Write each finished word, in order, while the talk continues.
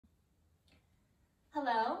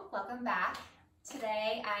Hello, welcome back.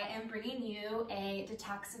 Today I am bringing you a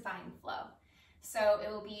detoxifying flow. So it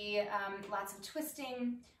will be lots of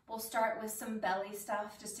twisting. We'll start with some belly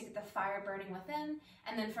stuff just to get the fire burning within,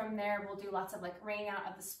 and then from there we'll do lots of like wring out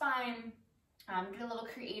of the spine, get a little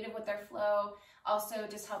creative with our flow. Also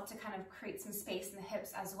just help to kind of create some space in the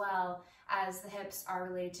hips as well, as the hips are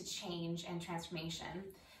related to change and transformation.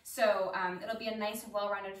 So it'll be a nice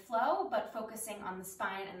well-rounded flow, but focusing on the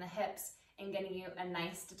spine and the hips and getting you a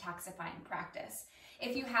nice detoxifying practice.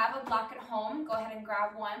 If you have a block at home, go ahead and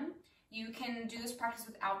grab one. You can do this practice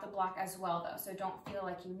without the block as well though, so don't feel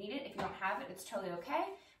like you need it. If you don't have it, it's totally okay.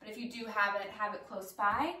 But if you do have it close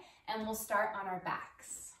by, and we'll start on our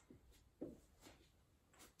backs.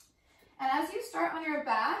 And as you start on your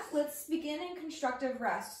back, let's begin in constructive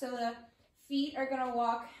rest. So the feet are gonna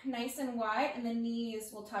walk nice and wide and the knees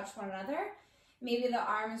will touch one another. Maybe the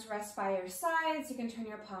arms rest by your sides. You can turn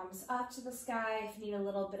your palms up to the sky if you need a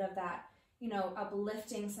little bit of that,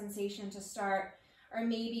 uplifting sensation to start. Or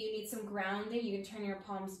maybe you need some grounding. You can turn your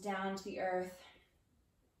palms down to the earth.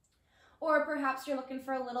 Or perhaps you're looking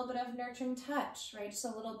for a little bit of nurturing touch, right? Just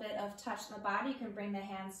a little bit of touch in the body. You can bring the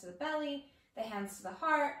hands to the belly, the hands to the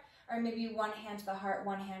heart, or maybe one hand to the heart,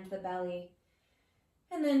 one hand to the belly.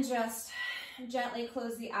 And then just gently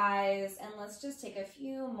close the eyes, and let's just take a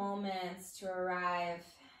few moments to arrive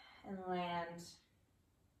and land.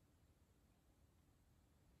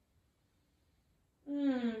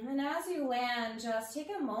 And as you land, just take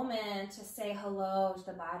a moment to say hello to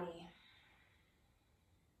the body.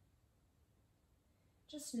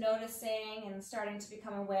 Just noticing and starting to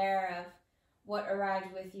become aware of what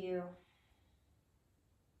arrived with you.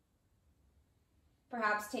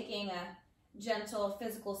 Perhaps taking a gentle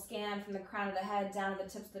physical scan from the crown of the head down to the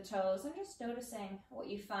tips of the toes, and just noticing what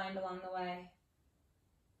you find along the way.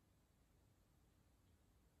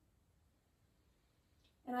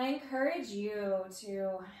 And I encourage you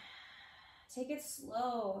to take it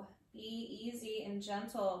slow, be easy and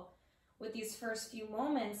gentle with these first few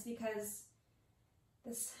moments, because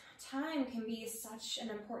this time can be such an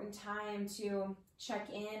important time to check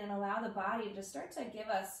in and allow the body to start to give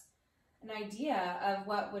us an idea of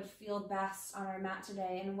what would feel best on our mat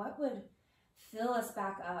today and what would fill us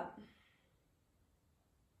back up.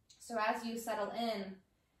 So as you settle in,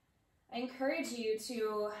 I encourage you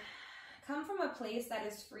to come from a place that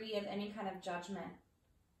is free of any kind of judgment.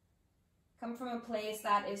 Come from a place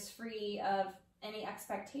that is free of any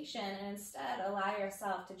expectation, and instead allow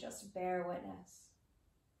yourself to just bear witness.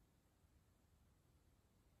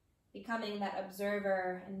 Becoming that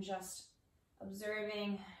observer and just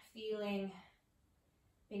observing, feeling,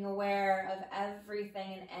 being aware of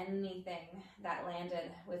everything and anything that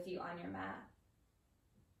landed with you on your mat.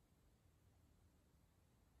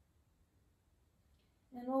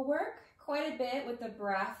 And we'll work quite a bit with the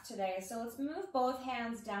breath today. So let's move both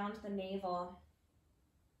hands down to the navel.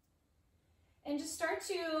 And just start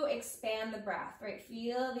to expand the breath, right?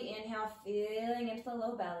 Feel the inhale filling into the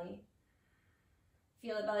low belly.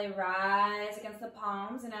 Feel the belly rise against the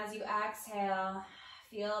palms, and as you exhale,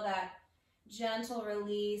 feel that gentle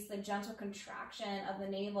release, the gentle contraction of the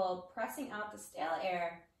navel, pressing out the stale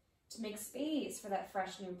air to make space for that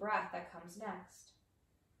fresh new breath that comes next.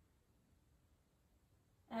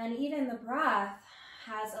 And even the breath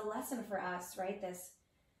has a lesson for us, right? This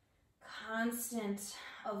constant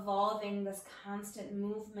evolving, this constant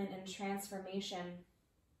movement and transformation.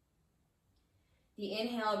 The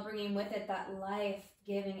inhale bringing with it that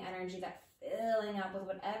life-giving energy, that filling up with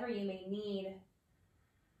whatever you may need.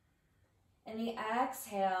 And the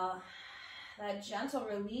exhale, that gentle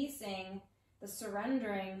releasing, the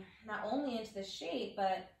surrendering, not only into the shape,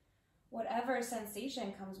 but whatever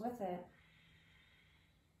sensation comes with it.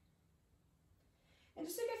 And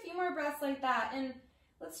just take a few more breaths like that, and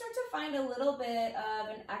let's start to find a little bit of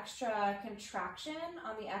an extra contraction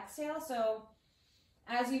on the exhale. So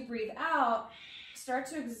as you breathe out, start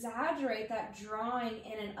to exaggerate that drawing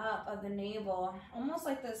in and up of the navel, almost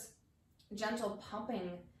like this gentle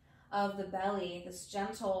pumping of the belly, this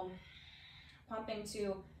gentle pumping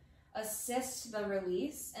to assist the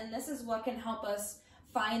release. And this is what can help us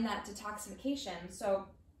find that detoxification. So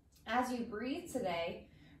as you breathe today,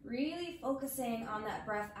 really focusing on that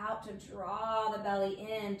breath out to draw the belly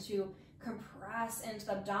in, to compress into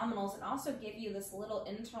the abdominals, and also give you this little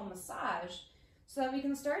internal massage so that we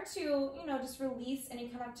can start to, just release any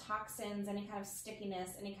kind of toxins, any kind of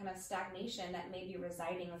stickiness, any kind of stagnation that may be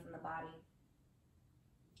residing within the body.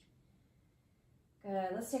 Good.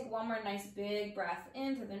 Let's take one more nice big breath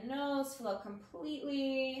in through the nose, fill up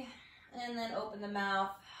completely, and then open the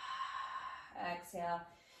mouth. Exhale.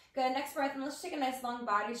 Good, next breath, and let's take a nice long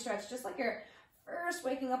body stretch, just like you're first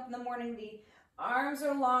waking up in the morning, the arms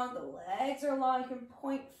are long, the legs are long. You can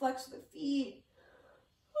point, flex the feet.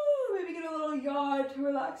 Maybe get a little yawn to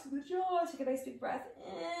relax the jaw. Take a nice big breath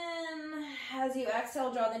in. As you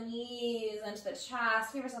exhale, draw the knees into the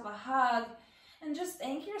chest. Give yourself a hug. And just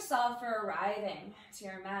thank yourself for arriving to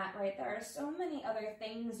your mat, right? There are so many other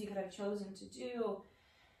things you could have chosen to do,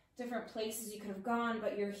 different places you could have gone,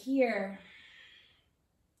 but you're here.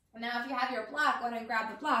 Now, if you have your block, go ahead and grab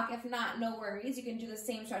the block. If not, no worries. You can do the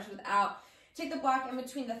same stretch without. Take the block in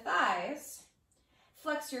between the thighs.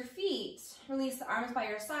 Flex your feet. Release the arms by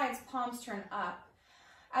your sides. Palms turn up.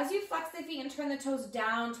 As you flex the feet and turn the toes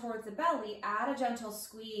down towards the belly, add a gentle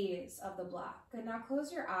squeeze of the block. Good. Now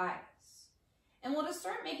close your eyes. And we'll just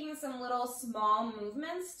start making some little small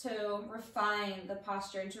movements to refine the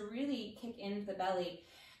posture and to really kick into the belly.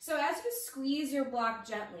 So as you squeeze your block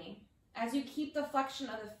gently, as you keep the flexion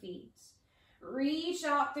of the feet, reach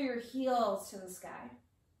out through your heels to the sky.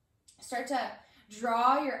 Start to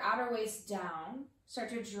draw your outer waist down. Start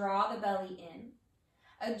to draw the belly in.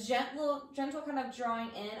 A gentle kind of drawing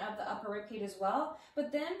in of the upper ribcage as well.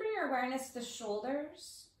 But then bring your awareness to the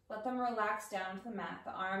shoulders. Let them relax down to the mat.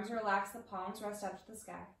 The arms relax, the palms rest up to the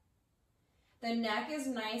sky. The neck is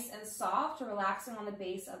nice and soft, relaxing on the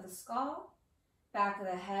base of the skull. Back of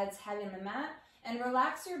the head's heavy on the mat. And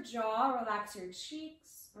relax your jaw, relax your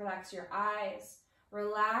cheeks, relax your eyes,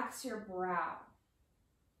 relax your brow.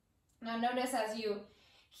 Now notice as you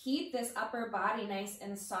keep this upper body nice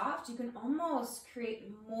and soft, you can almost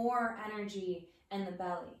create more energy in the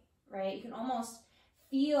belly, right? You can almost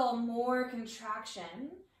feel more contraction,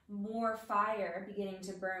 more fire beginning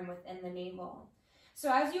to burn within the navel.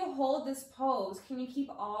 So as you hold this pose, can you keep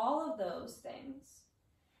all of those things?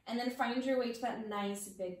 And then find your way to that nice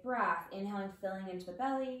big breath. Inhaling, filling into the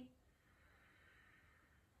belly.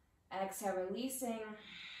 Exhale, releasing.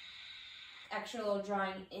 Extra little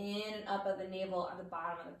drawing in and up of the navel at the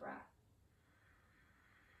bottom of the breath.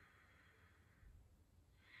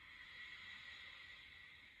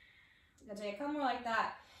 Good. Take a couple more like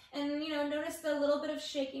that. And, notice the little bit of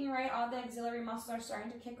shaking, right? All the auxiliary muscles are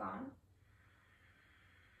starting to kick on.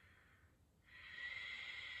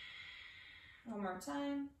 One more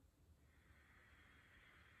time.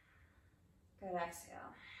 Good, exhale.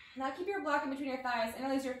 Now keep your block in between your thighs and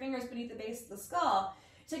release your fingers beneath the base of the skull.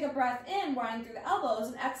 Take a breath in, winding through the elbows,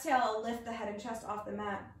 and exhale, lift the head and chest off the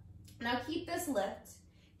mat. Now keep this lift.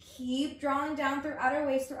 Keep drawing down through outer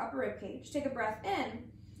waist, through upper ribcage. Take a breath in,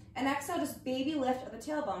 and exhale, just baby lift of the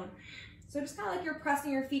tailbone. So just kind of like you're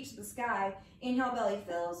pressing your feet to the sky. Inhale, belly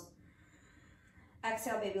fills.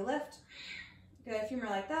 Exhale, baby lift. Good, a few more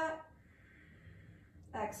like that.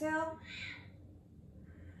 Exhale.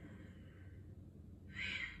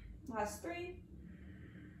 Last 3,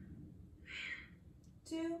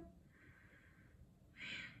 2,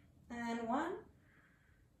 and 1.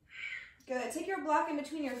 Good. Take your block in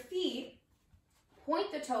between your feet.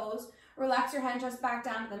 Point the toes. Relax your head and chest back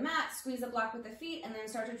down to the mat. Squeeze the block with the feet, and then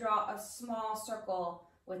start to draw a small circle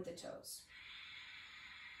with the toes.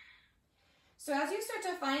 So as you start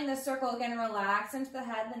to find this circle, again, relax into the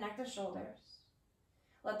head, the neck, the shoulders.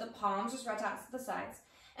 Let the palms just rest out to the sides.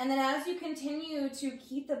 And then as you continue to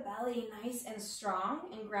keep the belly nice and strong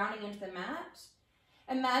and grounding into the mat,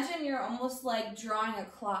 imagine you're almost like drawing a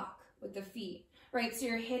clock with the feet, right? So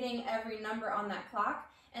you're hitting every number on that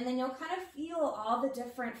clock, and then you'll kind of feel all the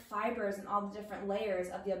different fibers and all the different layers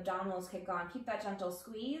of the abdominals kick on. Keep that gentle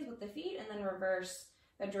squeeze with the feet, and then reverse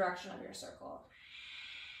the direction of your circle.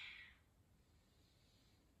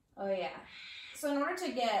 Oh yeah. So in order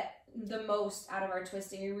to get the most out of our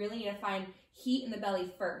twisting, you really need to find heat in the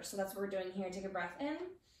belly first. So that's what we're doing here. Take a breath in,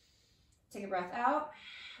 take a breath out.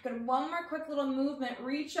 Good. One more quick little movement.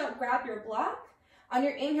 Reach up, grab your block. On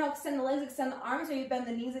your inhale, extend the legs, extend the arms, maybe bend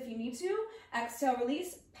the knees if you need to. Exhale,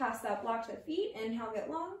 release, pass that block to the feet. Inhale, get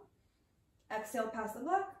long. Exhale, pass the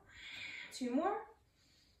block. 2 more.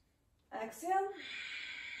 Exhale.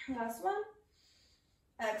 Last one.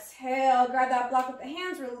 Exhale, grab that block with the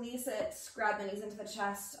hands, release it, grab the knees into the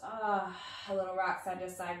chest. A little rock side to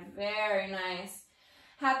side, very nice.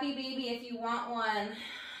 Happy baby, if you want one,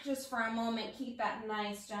 just for a moment, keep that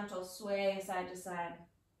nice, gentle sway side to side.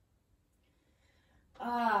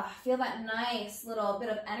 Feel that nice little bit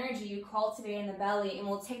of energy you cultivate in the belly, and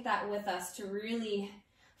we'll take that with us to really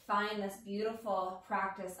find this beautiful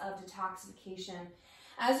practice of detoxification.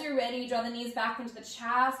 As you're ready, draw the knees back into the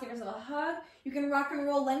chest, give yourself a hug. You can rock and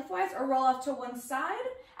roll lengthwise or roll off to one side.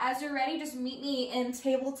 As you're ready, just meet me in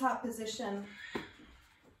tabletop position.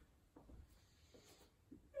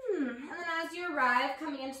 And then as you you arrive,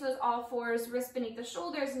 coming into those all fours, wrists beneath the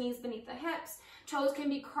shoulders, knees beneath the hips. Toes can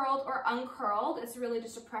be curled or uncurled. It's really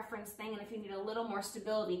just a preference thing, and if you need a little more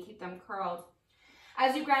stability, keep them curled.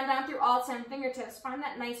 As you ground down through all 10 fingertips, find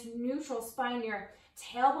that nice neutral spine. Your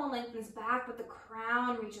tailbone lengthens back, but the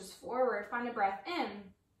crown reaches forward. Find a breath in.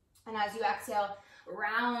 And as you exhale,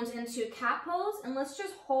 round into cat pose, and let's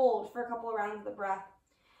just hold for a couple of rounds of the breath.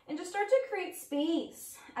 And just start to create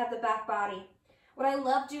space at the back body. What I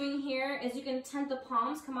love doing here is you can tent the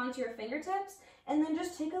palms, come onto your fingertips, and then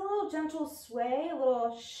just take a little gentle sway, a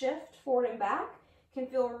little shift forward and back. Can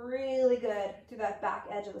feel really good through that back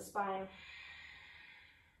edge of the spine.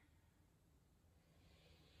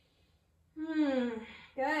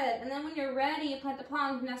 Good. And then when you're ready, plant the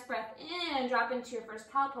palms, next breath in, drop into your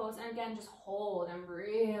first cow pose, and again, just hold and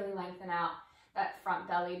really lengthen out that front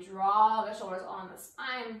belly. Draw the shoulders on the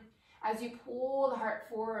spine. As you pull the heart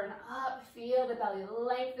forward and up, feel the belly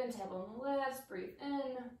lengthen, tailbone lifts, breathe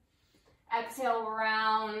in. Exhale,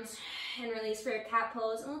 round, and release for your cat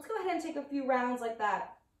pose. And let's go ahead and take a few rounds like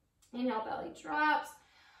that. Inhale, belly drops,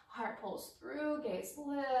 heart pulls through, gaze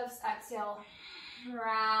lifts. Exhale,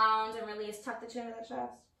 round and release, tuck the chin to the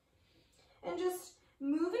chest. And just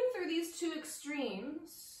moving through these two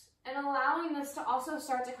extremes and allowing this to also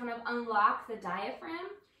start to kind of unlock the diaphragm.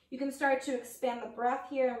 You can start to expand the breath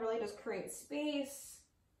here and really just create space.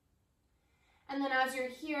 And then as you're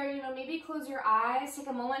here, maybe close your eyes, take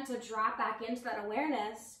a moment to drop back into that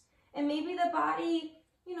awareness. And maybe the body,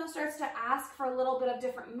 starts to ask for a little bit of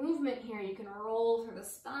different movement here. You can roll through the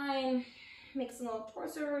spine, make some little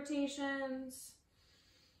torso rotations.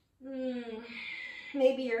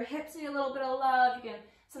 Maybe your hips need a little bit of love. You can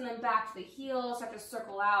send them back to the heels, start to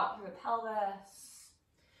circle out through the pelvis.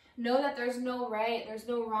 Know that there's no right, there's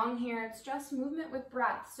no wrong here. It's just movement with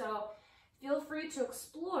breath. So feel free to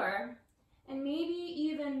explore and maybe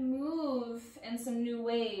even move in some new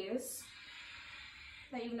ways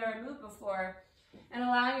that you've never moved before, and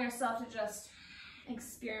allowing yourself to just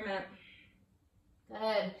experiment.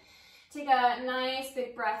 Good. Take a nice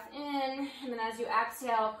big breath in, and then as you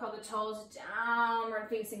exhale, curl the toes, downward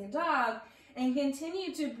facing dog, and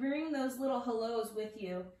continue to bring those little hellos with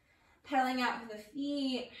you. Pedaling out through the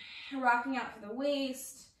feet, rocking out through the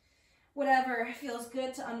waist, whatever feels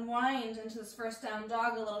good to unwind into this first down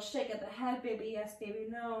dog. A little shake of the head, baby yes, baby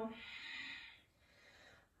no.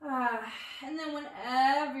 And then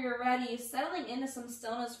whenever you're ready, settling into some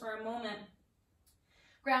stillness for a moment.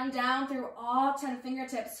 Ground down through all 10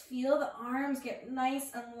 fingertips. Feel the arms get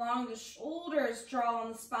nice and long. The shoulders draw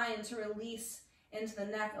on the spine to release into the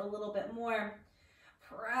neck a little bit more.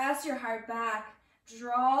 Press your heart back.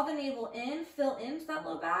 Draw the navel in, fill into that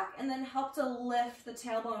low back, and then help to lift the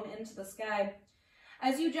tailbone into the sky.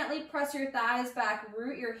 As you gently press your thighs back,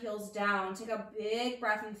 root your heels down. Take a big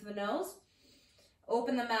breath in through the nose.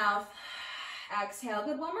 Open the mouth. Exhale.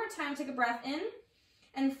 Good. One more time. Take a breath in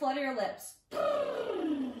and flutter your lips.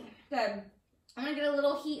 Good. I'm going to get a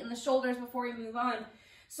little heat in the shoulders before we move on.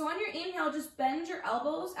 So on your inhale, just bend your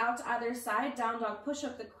elbows out to either side. Down dog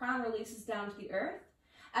push-up. The crown releases down to the earth.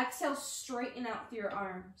 Exhale, straighten out through your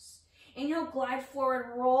arms. Inhale, glide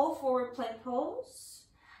forward, roll forward, plank pose.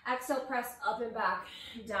 Exhale, press up and back,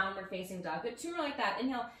 downward facing dog. Good. 2 more like that.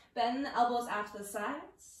 Inhale, bend the elbows out to the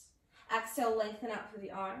sides. Exhale, lengthen out through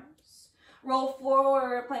the arms. Roll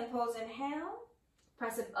forward, plank pose, inhale.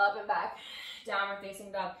 Press it up and back, downward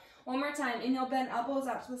facing dog. One more time. Inhale, bend elbows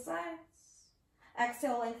out to the sides.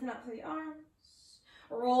 Exhale, lengthen up through the arms.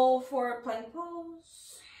 Roll forward, plank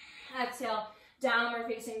pose. Exhale, downward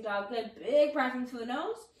facing dog. Good. Big breath in through the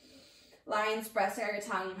nose. Lion's breath, air your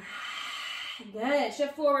tongue. Good.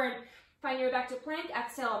 Shift forward. Find your way back to plank.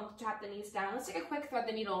 Exhale, drop the knees down. Let's take a quick thread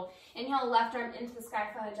the needle. Inhale, left arm into the sky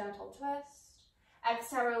for a gentle twist.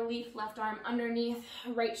 Exhale, relief, left arm underneath,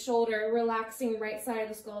 right shoulder, relaxing right side of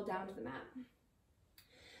the skull down to the mat.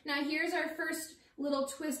 Now here's our first little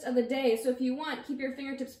twist of the day. So if you want, keep your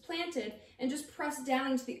fingertips planted and just press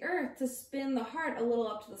down into the earth to spin the heart a little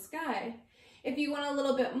up to the sky. If you want a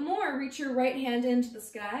little bit more, reach your right hand into the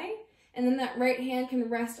sky, and then that right hand can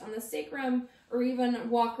rest on the sacrum or even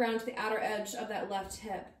walk around to the outer edge of that left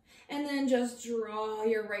hip. And then just draw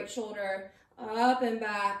your right shoulder up and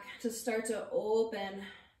back to start to open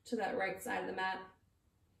to that right side of the mat.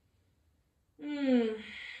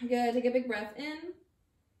 Good. Take a big breath in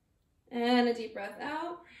and a deep breath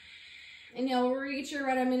out. Inhale, reach your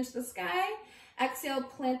right arm into the sky. Exhale,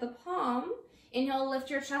 plant the palm. Inhale, lift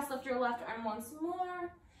your chest, lift your left arm once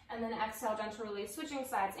more. And then exhale, gentle release, switching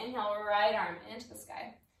sides. Inhale, right arm into the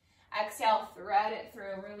sky. Exhale, thread it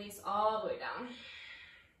through, release all the way down.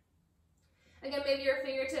 Again, maybe your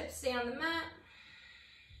fingertips stay on the mat.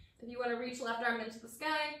 If you want to reach left arm into the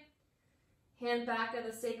sky, hand back of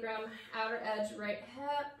the sacrum, outer edge, right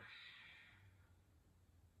hip.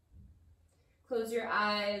 Close your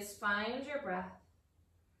eyes, find your breath.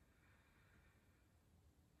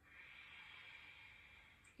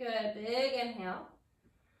 Good, big inhale.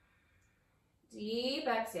 Deep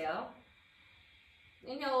exhale.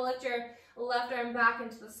 Inhale, lift your left arm back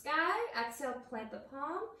into the sky. Exhale, plant the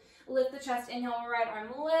palm. Lift the chest, inhale, right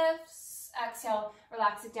arm lifts. Exhale,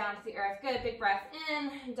 relax it down to the earth. Good, big breath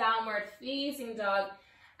in, downward facing dog.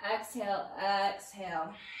 Exhale,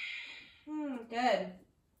 exhale. Good.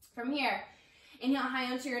 From here, inhale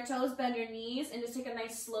high onto your toes, bend your knees, and just take a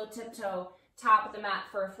nice slow tiptoe, top of the mat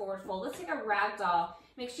for a forward fold. Let's take a ragdoll.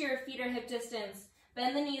 Make sure your feet are hip distance.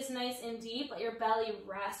 Bend the knees nice and deep. Let your belly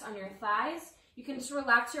rest on your thighs. You can just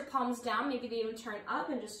relax your palms down. Maybe they even turn up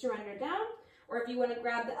and just surrender down. Or if you want to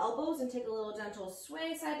grab the elbows and take a little gentle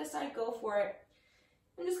sway side to side, go for it.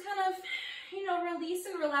 And just kind of, release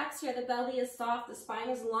and relax here. The belly is soft. The spine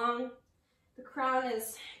is long. The crown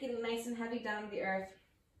is getting nice and heavy down to the earth.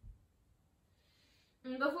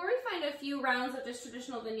 And before we find a few rounds of just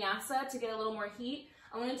traditional vinyasa to get a little more heat,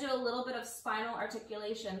 I want to do a little bit of spinal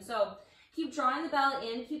articulation. So keep drawing the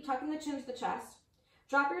belly in, keep tucking the chin to the chest.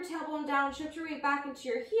 Drop your tailbone down, shift your weight back into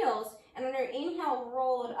your heels, and on your inhale,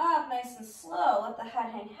 roll it up nice and slow. Let the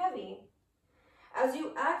head hang heavy. As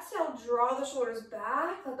you exhale, draw the shoulders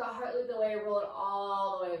back, let the heart lead the way, roll it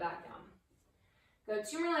all the way back down. Good,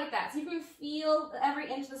 2 more like that. So you can feel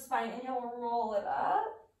every inch of the spine. Inhale, roll it up.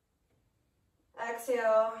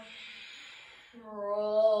 Exhale,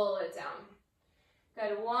 roll it down.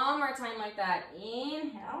 Good, 1 more time like that.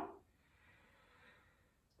 Inhale.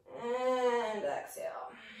 And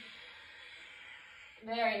exhale.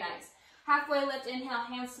 Very nice. Halfway lift, inhale,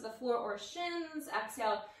 hands to the floor or shins.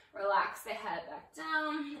 Exhale, relax the head back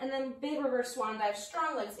down. And then big reverse swan dive,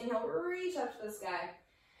 strong legs. Inhale, reach up to the sky.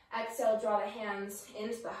 Exhale, draw the hands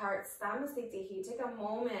into the heart. Namaste. Take a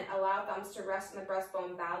moment, allow thumbs to rest on the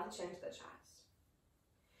breastbone, bow the chin to the chest.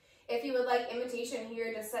 If you would like invitation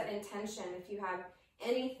here to set intention, if you have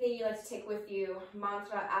anything you'd like to take with you,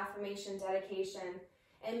 mantra, affirmation, dedication,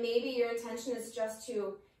 and maybe your intention is just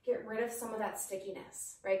to get rid of some of that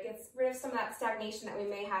stickiness, right? Get rid of some of that stagnation that we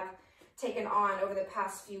may have taken on over the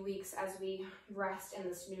past few weeks as we rest in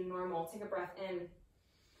this new normal. Take a breath in.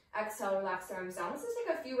 Exhale, relax the arms down. Let's just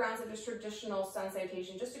take a few rounds of just traditional sun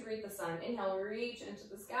salutation just to greet the sun. Inhale, reach into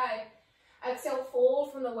the sky. Exhale,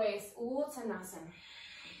 fold from the waist. Uttanasana.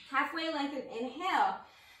 Halfway lengthen, inhale.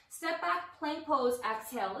 Step back, plank pose,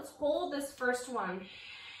 exhale. Let's hold this first one.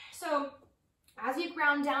 So as you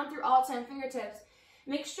ground down through all 10 fingertips,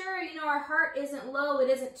 make sure, our heart isn't low, it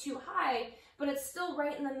isn't too high, but it's still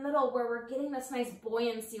right in the middle where we're getting this nice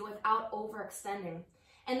buoyancy without overextending.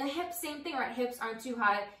 And the hips, same thing, right? Hips aren't too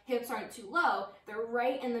high, hips aren't too low. They're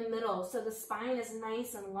right in the middle, so the spine is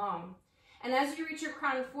nice and long. And as you reach your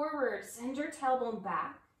crown forward, send your tailbone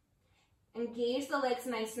back. Engage the legs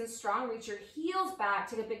nice and strong. Reach your heels back.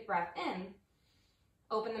 Take a big breath in.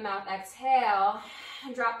 Open the mouth, exhale,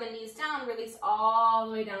 and drop the knees down. Release all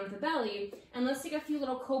the way down to the belly. And let's take a few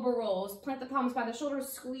little cobra rolls. Plant the palms by the shoulders,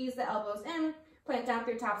 squeeze the elbows in. Plant down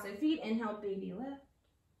through tops of the feet. Inhale, baby lift.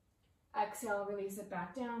 Exhale, release it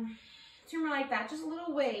back down. 2 more like that. Just a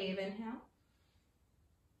little wave. Inhale.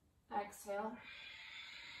 Exhale.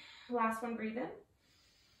 Last one, breathe in.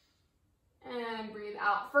 And breathe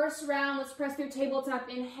out. First round, let's press through tabletop.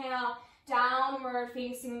 Inhale, downward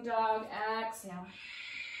facing dog. Exhale.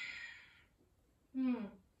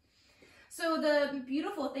 So the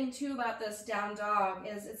beautiful thing too about this down dog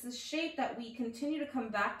is it's the shape that we continue to come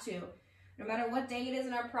back to. No matter what day it is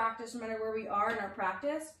in our practice, no matter where we are in our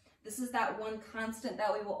practice, this is that one constant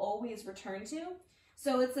that we will always return to.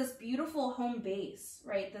 So it's this beautiful home base,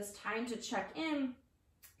 right? This time to check in,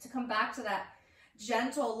 to come back to that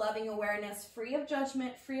gentle, loving awareness, free of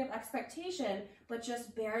judgment, free of expectation, but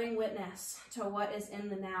just bearing witness to what is in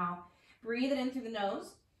the now. Breathe it in through the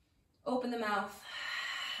nose. Open the mouth.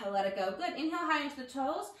 Let it go. Good. Inhale high into the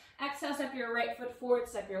toes. Exhale, step your right foot forward,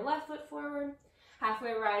 step your left foot forward.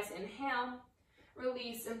 Halfway rise, inhale.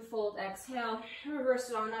 Release and fold, exhale. Reverse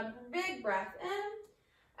it on up. Big breath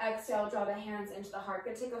in. Exhale, draw the hands into the heart.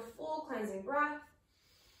 Good. Take a full cleansing breath.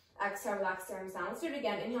 Exhale, relax the arms down. Let's do it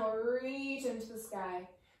again. Inhale, reach into the sky.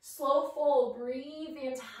 Slow fold. Breathe the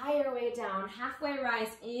entire way down. Halfway rise.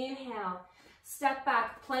 Inhale. Step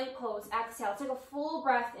back, plank pose. Exhale. Take a full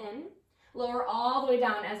breath in. Lower all the way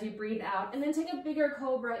down as you breathe out. And then take a bigger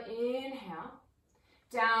cobra. Inhale.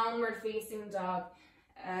 Downward facing dog.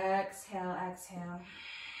 Exhale, exhale.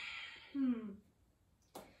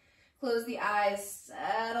 Close the eyes.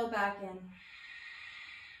 Settle back in.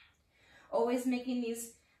 Always making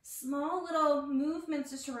these small little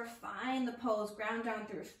movements just to refine the pose. Ground down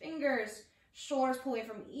through fingers, shoulders pull away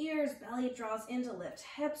from ears, belly draws in to lift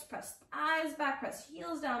hips, press thighs back, press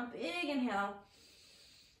heels down, big inhale,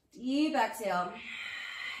 deep exhale.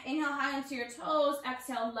 Inhale high into your toes,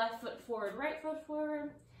 exhale left foot forward, right foot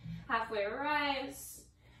forward, halfway rise,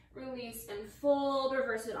 release and fold,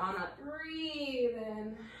 reverse it on up, breathe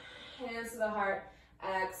in, hands to the heart,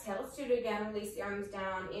 exhale, let's do it again, release the arms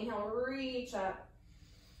down, inhale, reach up,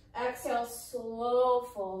 exhale, slow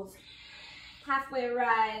fold, halfway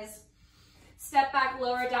rise, step back,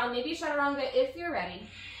 lower down, maybe chaturanga if you're ready,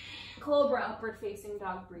 cobra, upward facing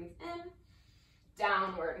dog, breathe in,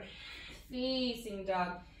 downward, facing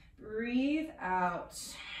dog, breathe out,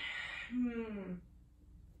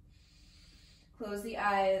 close the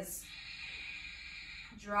eyes,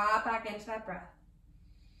 drop back into that breath.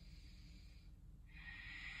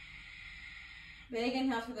 Big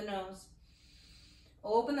inhale through the nose.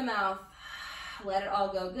 Open the mouth. Let it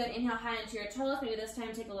all go. Good. Inhale high into your toes. Maybe this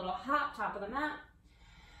time take a little hop, top of the mat.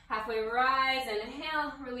 Halfway rise.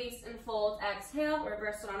 Inhale. Release and fold. Exhale.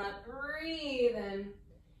 Reverse it on up. Breathe in.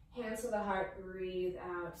 Hands to the heart. Breathe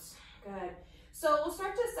out. Good. So we'll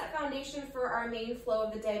start to set foundation for our main flow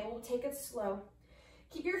of the day, but we'll take it slow.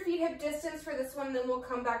 Keep your feet hip distance for this one, then we'll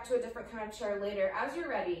come back to a different kind of chair later. As you're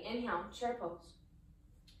ready, inhale, chair pose.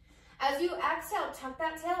 As you exhale, tuck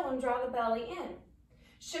that tailbone, draw the belly in.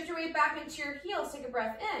 Shift your weight back into your heels, take a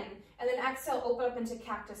breath in, and then exhale, open up into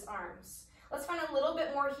cactus arms. Let's find a little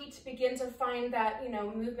bit more heat to begin to find that,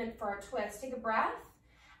 movement for our twist. Take a breath.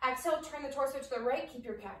 Exhale, turn the torso to the right, keep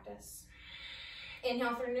your cactus.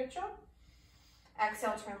 Inhale through neutral.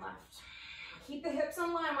 Exhale, turn left. Keep the hips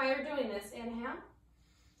in line while you're doing this. Inhale.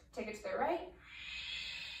 Take it to the right.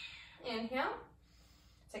 Inhale.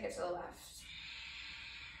 Take it to the left.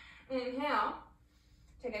 Inhale.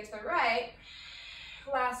 Take it to the right.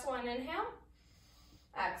 Last one, inhale.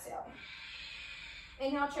 Exhale.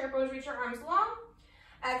 Inhale, chair pose, reach your arms long.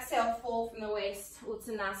 Exhale, fold from the waist.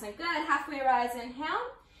 Uttanasana. Good. Halfway rise,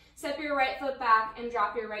 inhale. Step your right foot back and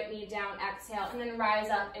drop your right knee down. Exhale, and then rise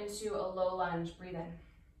up into a low lunge. Breathe in.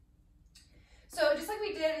 So just like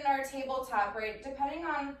we did in our tabletop, right, depending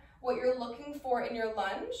on what you're looking for in your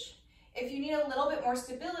lunge, if you need a little bit more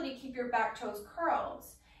stability, keep your back toes curled.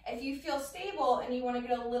 If you feel stable and you want to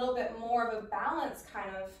get a little bit more of a balanced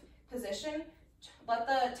kind of position, let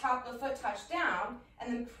the top of the foot touch down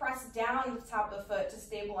and then press down the top of the foot to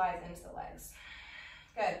stabilize into the legs.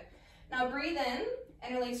 Good. Now breathe in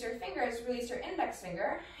and release your fingers, release your index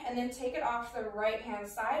finger, and then take it off to the right hand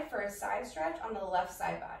side for a side stretch on the left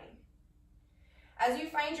side body. As you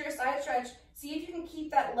find your side stretch, see if you can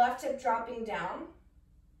keep that left hip dropping down.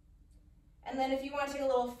 And then if you want to take a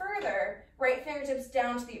little further, right fingertips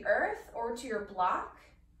down to the earth or to your block,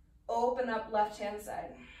 open up left hand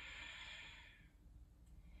side.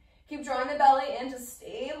 Keep drawing the belly in to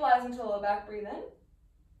stabilize into low back, breathe in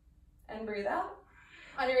and breathe out.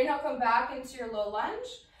 On your inhale, come back into your low lunge.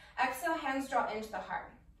 Exhale, hands draw into the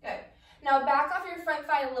heart. Good. Now back off your front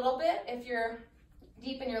thigh a little bit if you're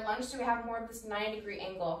deep in your lunge so we have more of this 90-degree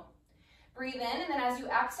angle. Breathe in, and then as you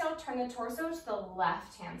exhale, turn the torso to the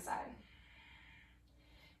left-hand side.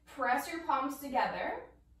 Press your palms together,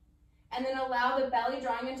 and then allow the belly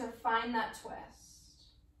drawing in to find that twist.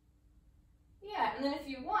 Yeah, and then if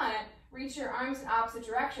you want, reach your arms in opposite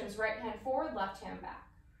directions, right hand forward, left hand back.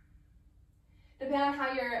 Depending on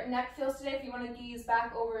how your neck feels today, if you want to gaze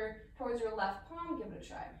back over towards your left palm, give it a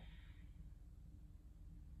try.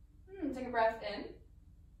 Take a breath in,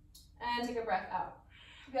 and take a breath out.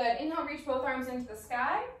 Good. Inhale, reach both arms into the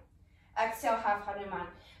sky. Exhale, half Hanuman.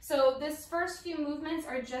 So this first few movements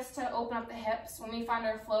are just to open up the hips. When we find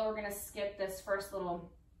our flow, we're going to skip this first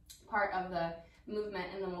little part of the movement,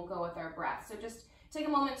 and then we'll go with our breath. So just take a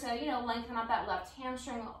moment to, lengthen up that left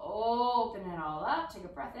hamstring, open it all up. Take a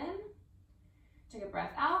breath in, take a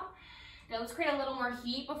breath out. Now let's create a little more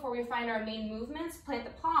heat before we find our main movements. Plant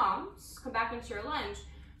the palms, come back into your lunge.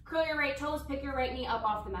 Curl your right toes, pick your right knee up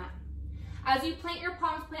off the mat. As you plant your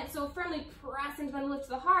palms, plant so firmly, press into and lift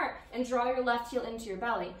the heart, and draw your left heel into your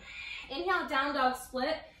belly. Inhale, down dog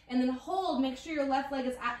split, and then hold. Make sure your left leg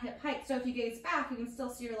is at hip height, so if you gaze back, you can still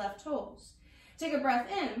see your left toes. Take a breath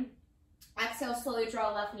in. Exhale, slowly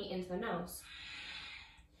draw left knee into the nose.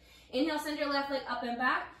 Inhale, send your left leg up and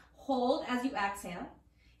back. Hold as you exhale.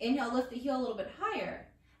 Inhale, lift the heel a little bit higher.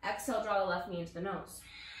 Exhale, draw the left knee into the nose.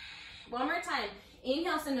 One more time.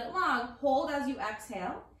 Inhale, send it long. Hold as you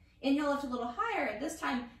exhale. Inhale, lift a little higher. This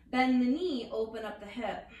time, bend the knee, open up the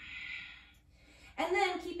hip. And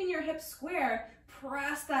then, keeping your hips square,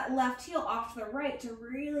 press that left heel off to the right to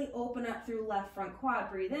really open up through left front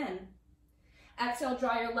quad. Breathe in Exhale,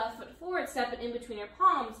 draw your left foot forward, step it in between your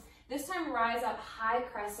palms. This time, rise up, high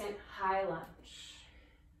crescent, high lunge.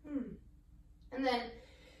 And then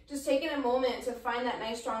just taking a moment to find that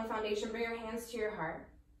nice strong foundation. Bring your hands to your heart.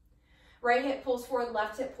 Right hip pulls forward,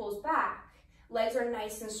 left hip pulls back. Legs are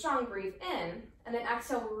nice and strong. Breathe in, and then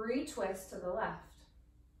exhale, retwist to the left.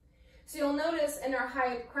 So you'll notice in our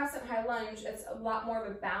high crescent, high lunge, it's a lot more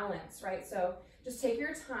of a balance, right? So just take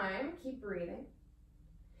your time, keep breathing.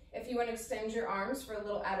 If you want to extend your arms for a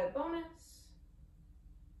little added bonus.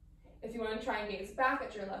 If you want to try and gaze back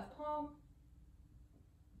at your left palm.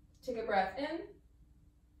 Take a breath in.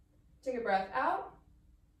 Take a breath out.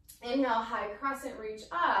 Inhale, high crescent, reach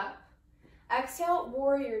up. Exhale,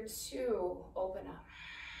 warrior two, open up.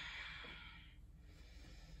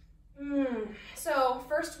 So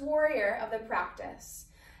first warrior of the practice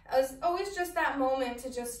is always just that moment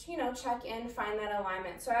to just, check in, find that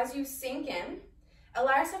alignment. So as you sink in,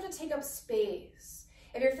 allow yourself to take up space.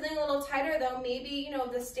 If you're feeling a little tighter though, maybe,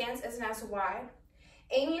 the stance isn't as wide.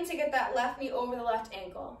 Aiming to get that left knee over the left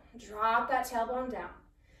ankle. Drop that tailbone down.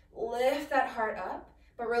 Lift that heart up,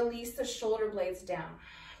 but release the shoulder blades down.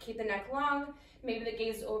 Keep the neck long. Maybe the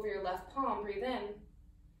gaze over your left palm. Breathe in.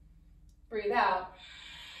 Breathe out.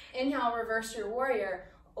 Inhale, reverse your warrior.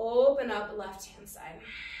 Open up left hand side.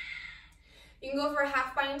 You can go for a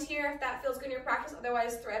half bind here if that feels good in your practice.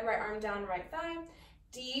 Otherwise, thread right arm down, right thigh.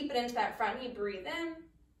 Deepen into that front knee. Breathe in.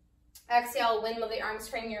 Exhale, windmill the arms,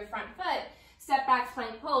 frame your front foot. Step back,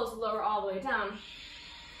 plank pose. Lower all the way down.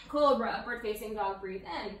 Cobra, upward facing dog. Breathe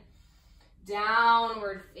in.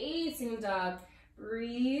 Downward facing dog.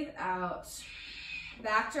 Breathe out.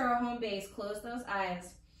 Back to our home base. Close those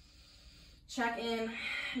eyes. Check in,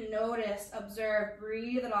 notice, observe,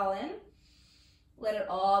 breathe it all in. Let it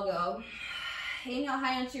all go. Inhale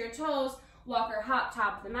high onto your toes. Walk or hop,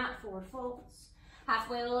 top of the mat, forward folds.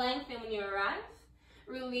 Halfway lengthen when you arrive.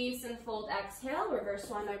 Release and fold, exhale. Reverse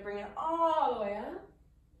one by bringing it all the way up.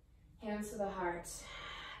 Hands to the heart.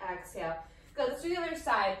 Exhale. Good, let's do the other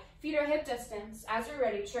side. Feet are hip distance. As you're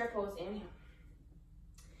ready, chair pose, inhale.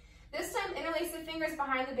 This time, interlace the fingers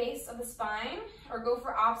behind the base of the spine or go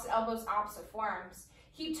for opposite elbows, opposite forearms.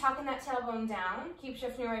 Keep tucking that tailbone down. Keep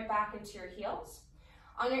shifting right back into your heels.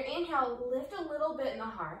 On your inhale, lift a little bit in the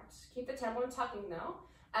heart. Keep the tailbone tucking though.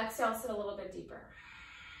 Exhale, sit a little bit deeper.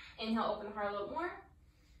 Inhale, open the heart a little more.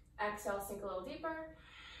 Exhale, sink a little deeper.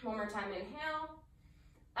 One more time, inhale.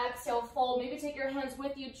 Exhale, fold. Maybe take your hands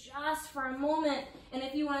with you just for a moment. And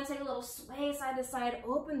if you want to take a little sway side to side,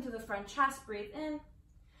 open through the front chest, breathe in.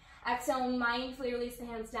 Exhale, mindfully release the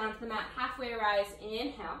hands down to the mat. Halfway rise,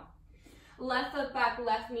 inhale. Left foot back,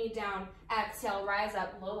 left knee down. Exhale, rise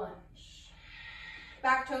up, low lunge.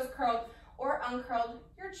 Back toes curled or uncurled,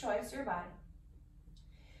 your choice, your body.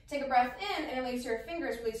 Take a breath in, interlace your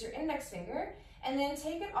fingers, release your index finger, and then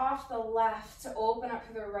take it off the left to open up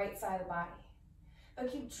through the right side of the body.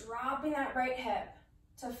 But keep dropping that right hip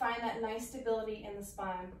to find that nice stability in the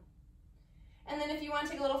spine. And then if you want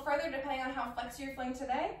to take a little further, depending on how flexy you're feeling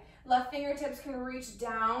today, left fingertips can reach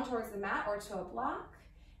down towards the mat or to a block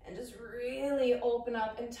and just really open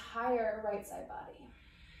up entire right side body.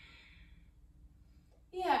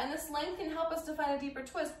 Yeah, and this length can help us to find a deeper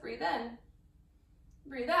twist. Breathe in,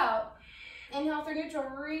 breathe out. Inhale through neutral,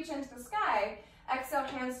 reach into the sky. Exhale,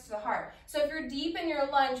 hands to the heart. So if you're deep in your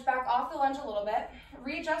lunge, back off the lunge a little bit.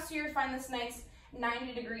 Readjust so you find this nice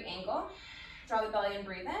 90-degree angle. Draw the belly in,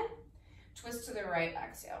 breathe in. Twist to the right,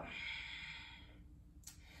 exhale.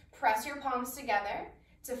 Press your palms together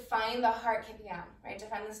to find the heart kicking out, right? To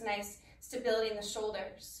find this nice stability in the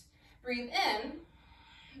shoulders. Breathe in,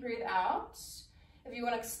 breathe out. If you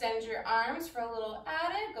want to extend your arms for a little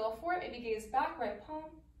added, go for it. Maybe gaze back, right palm.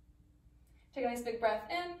 Take a nice big breath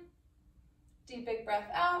in. Deep big breath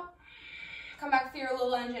out. Come back through your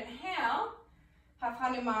little lunge, inhale. Half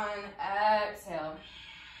Hanuman, exhale.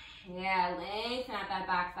 Yeah, lengthen out that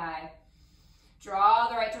back thigh. Draw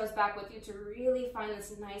the right toes back with you to really find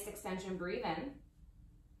this nice extension. Breathe in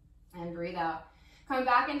and breathe out. Come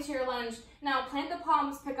back into your lunge. Now plant the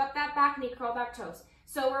palms, pick up that back knee, curl back toes.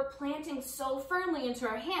 So we're planting so firmly into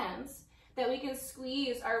our hands that we can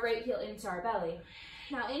squeeze our right heel into our belly.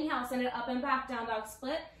 Now inhale, send it up and back, down dog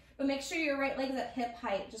split, but make sure your right leg is at hip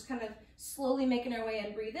height, just kind of slowly making our way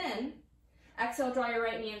in. Breathe in. Exhale, draw your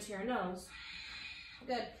right knee into your nose.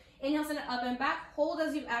 Good. Inhale, send it up and back. Hold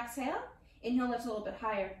as you exhale. Inhale, lift a little bit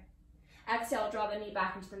higher. Exhale, draw the knee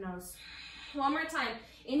back into the nose. One more time.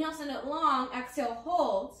 Inhale, send it long. Exhale,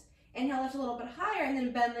 hold. Inhale, lift a little bit higher, and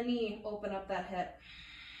then bend the knee, open up that hip.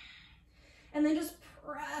 And then just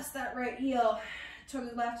press that right heel to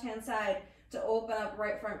the left-hand side to open up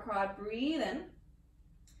right front quad. Breathe in.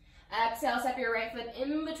 Exhale, step your right foot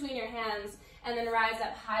in between your hands and then rise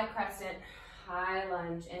up, high crescent, high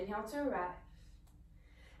lunge. Inhale to arrive.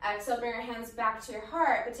 Exhale, bring your hands back to your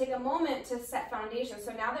heart, but take a moment to set foundation.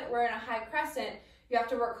 So now that we're in a high crescent, you have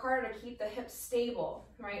to work harder to keep the hips stable,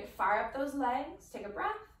 right? Fire up those legs, take a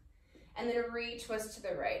breath, and then re-twist to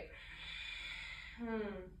the right.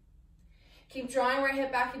 Keep drawing right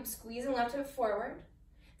hip back, keep squeezing left hip forward.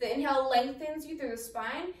 The inhale lengthens you through the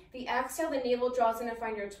spine. The exhale, the navel draws in to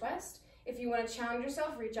find your twist. If you want to challenge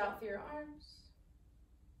yourself, reach out through your arms.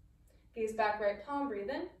 Gaze back, right palm, breathe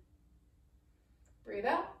in. Breathe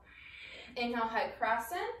out. Inhale, high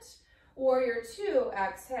crescent. Warrior two,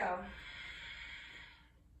 exhale.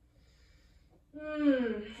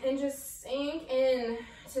 And just sink in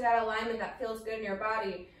to that alignment that feels good in your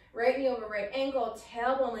body. Right knee over right ankle,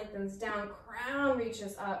 tailbone lengthens down, crown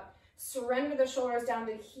reaches up. Surrender the shoulders down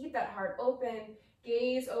to keep that heart open.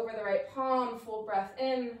 Gaze over the right palm, full breath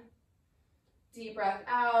in. Deep breath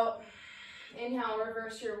out. Inhale,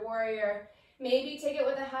 reverse your warrior. Maybe take it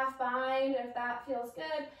with a half bind if that feels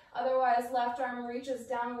good. Otherwise, left arm reaches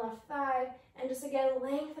down, left thigh. And just again,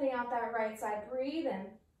 lengthening out that right side. Breathe in.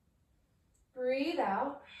 Breathe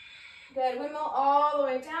out. Good. Windmill all the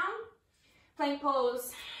way down. Plank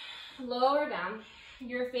pose. Lower down.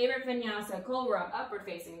 Your favorite vinyasa. Cobra. Upward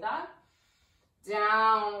facing dog.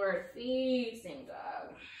 Downward facing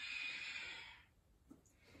dog.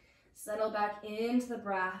 Settle back into the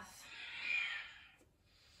breath.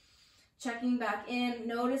 Checking back in,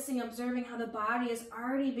 noticing, observing how the body is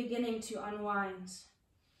already beginning to unwind.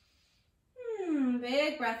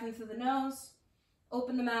 Big breath in through the nose.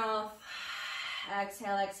 Open the mouth.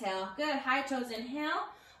 Exhale, exhale. Good. High toes, inhale.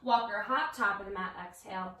 Walker hop, top of the mat,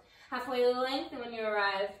 exhale. Halfway lengthen when you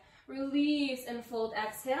arrive. Release and fold,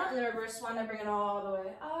 exhale. And then reverse swan, bring it all the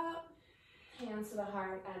way up. Hands to the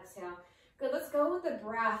heart, exhale. Good. Let's go with the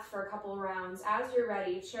breath for a couple rounds. As you're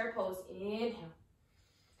ready, chair pose, inhale.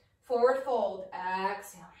 Forward fold,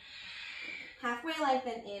 exhale. Halfway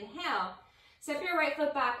lengthen, inhale. Step your right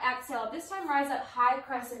foot back, exhale. This time rise up, high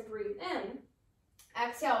crescent, breathe in.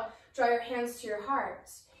 Exhale, draw your hands to your heart.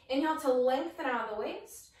 Inhale to lengthen out of the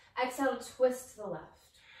waist. Exhale to twist to the left.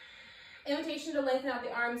 Invitation to lengthen out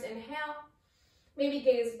the arms, inhale. Maybe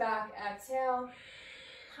gaze back, exhale.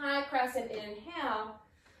 High crescent, inhale.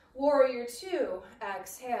 Warrior two,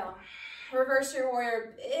 exhale. Reverse your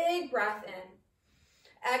warrior, big breath in.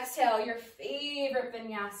 Exhale, your favorite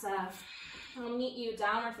vinyasa. I'll meet you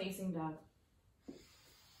downward facing dog.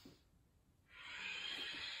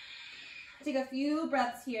 Take a few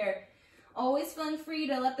breaths here. Always feeling free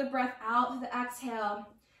to let the breath out to the exhale.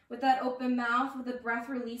 With that open mouth, with the breath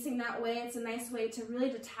releasing that way, it's a nice way to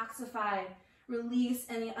really detoxify, release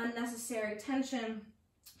any unnecessary tension,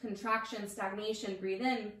 contraction, stagnation. Breathe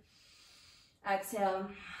in.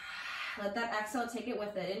 Exhale. Let that exhale take it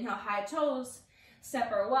with it. Inhale, high toes.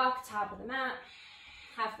 Step or walk, top of the mat.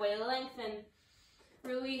 Halfway lengthen.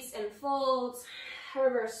 Release and fold.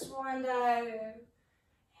 Reverse swan dive.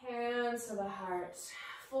 Hands to the heart.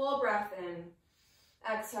 Full breath in.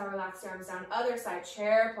 Exhale, relax your arms down. Other side,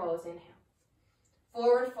 chair pose. Inhale.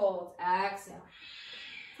 Forward fold. Exhale.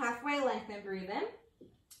 Halfway lengthen. Breathe in.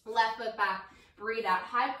 Left foot back. Breathe out.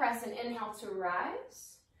 High crescent. Inhale to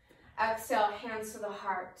rise. Exhale, hands to the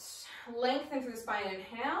heart. Lengthen through the spine.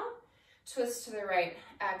 Inhale. Twist to the right.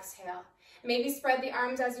 Exhale. Maybe spread the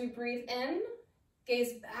arms as you breathe in.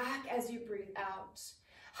 Gaze back as you breathe out.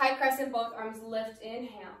 High crescent, both arms lift.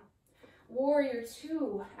 Inhale. Warrior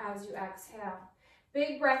two as you exhale.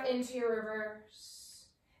 Big breath into your reverse.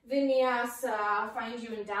 Vinyasa. I'll find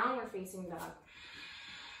you in downward facing dog.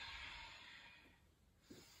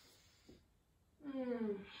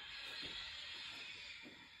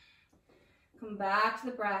 Come back to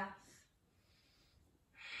the breath.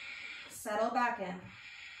 Settle back in.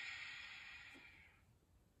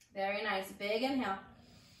 Very nice. Big inhale.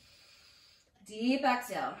 Deep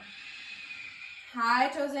exhale. High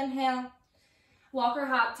toes inhale. Walker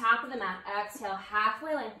hop, top of the mat. Exhale,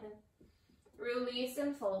 halfway lengthen. Release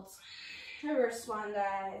and fold. Reverse swan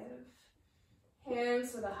dive.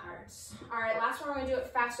 Hands to the heart. All right, last one. We're going to do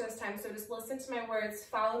it faster this time. So just listen to my words.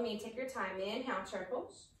 Follow me. Take your time. Inhale, chair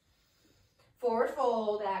pose. Forward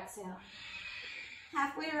fold. Exhale.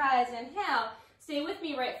 Halfway rise. Inhale. Stay with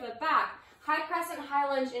me. Right foot back. High crescent, high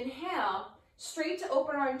lunge. Inhale. Straight to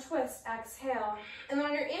open arm twist. Exhale. And then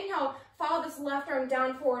on your inhale, follow this left arm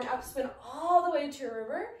down, forward, up, spin all the way to your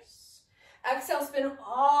reverse. Exhale, spin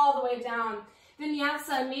all the way down.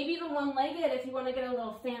 Vinyasa, maybe even one-legged if you want to get a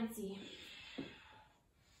little fancy.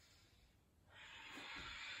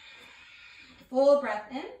 Full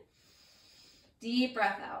breath in. Deep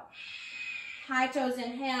breath out. High toes,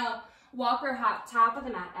 inhale. Walk or hop, top of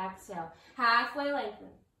the mat. Exhale. Halfway lengthen.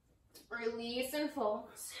 Release and fold.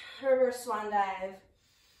 Reverse swan dive.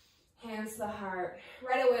 Hands to the heart.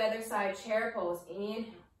 Right away, other side, chair pose. Inhale.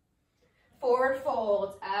 Forward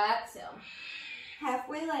fold. Exhale.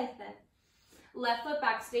 Halfway lengthen. Left foot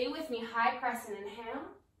back. Stay with me. High crescent. Inhale.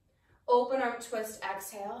 Open arm twist.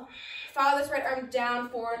 Exhale. Follow this right arm down,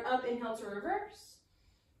 forward, up. Inhale to reverse.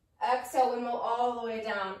 Exhale, windmill all the way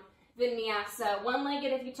down. Vinyasa.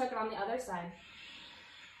 One-legged if you took it on the other side.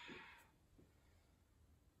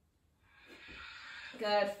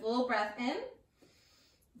 Good. Full breath in.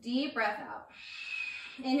 Deep breath out.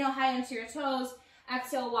 Inhale high into your toes.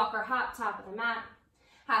 Exhale, walk or hop, top of the mat.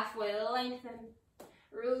 Halfway lengthen.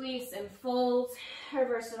 Release and fold.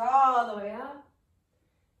 Reverse it all the way up.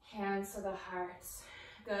 Hands to the heart.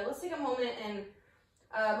 Good. Let's take a moment and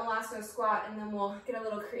Molasco squat, and then we'll get a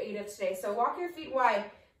little creative today. So walk your feet wide,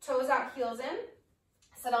 toes out, heels in.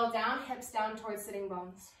 Settle down, hips down towards sitting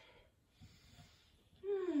bones.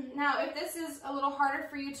 Now, if this is a little harder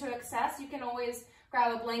for you to access, you can always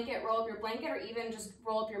grab a blanket, roll up your blanket, or even just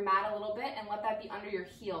roll up your mat a little bit and let that be under your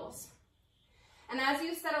heels. And as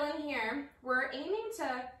you settle in here, we're aiming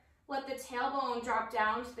to let the tailbone drop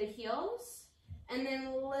down to the heels and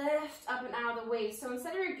then lift up and out of the waist. So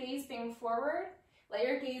instead of your gaze being forward, let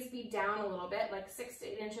your gaze be down a little bit, like 6 to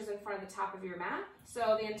 8 inches in front of the top of your mat,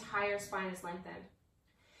 so the entire spine is lengthened.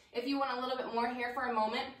 If you want a little bit more here for a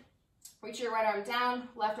moment, reach your right arm down,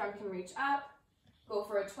 left arm can reach up, go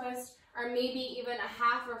for a twist, or maybe even a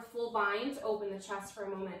half or full bind to open the chest for a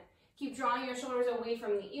moment. Keep drawing your shoulders away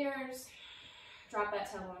from the ears. Drop that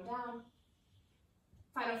tailbone down.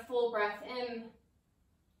 Find a full breath in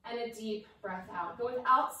and a deep breath out. Go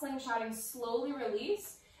without slingshotting, slowly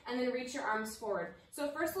release, and then reach your arms forward. So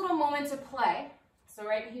first little moment to play. So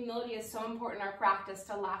right, humility is so important in our practice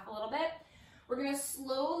to laugh a little bit. We're gonna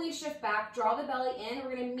slowly shift back, draw the belly in.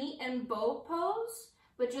 We're gonna meet in bow pose,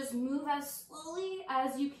 but just move as slowly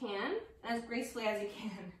as you can, as gracefully as you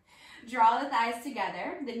can. Draw the thighs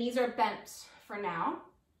together. The knees are bent for now.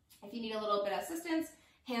 If you need a little bit of assistance,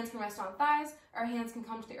 hands can rest on thighs, or hands can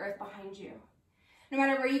come to the earth behind you. No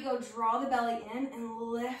matter where you go, draw the belly in and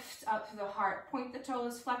lift up to the heart. Point the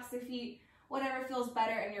toes, flex the feet, whatever feels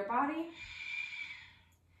better in your body.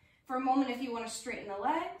 For a moment, if you want to straighten the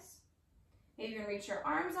legs, maybe you can reach your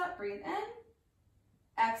arms up, breathe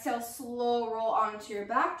in. Exhale, slow roll onto your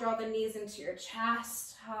back, draw the knees into your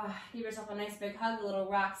chest. Give yourself a nice big hug, a little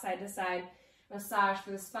rock side to side massage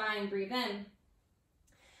for the spine, breathe in.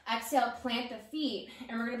 Exhale, plant the feet,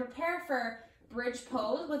 and we're going to prepare for bridge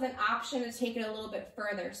pose with an option to take it a little bit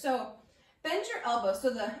further. So bend your elbows, so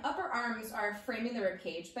the upper arms are framing the rib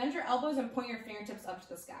cage. Bend your elbows and point your fingertips up to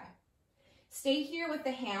the sky. Stay here with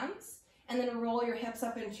the hands, and then roll your hips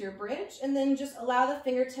up into your bridge, and then just allow the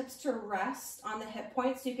fingertips to rest on the hip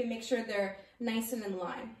points so you can make sure they're nice and in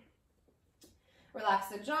line. Relax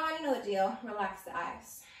the jaw, you know the deal. Relax the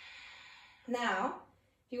eyes. Now,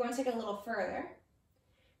 if you want to take it a little further,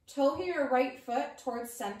 toe your right foot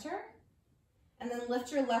towards center, and then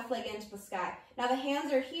lift your left leg into the sky. Now the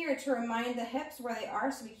hands are here to remind the hips where they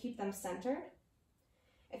are so we keep them centered.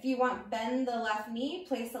 If you want, bend the left knee,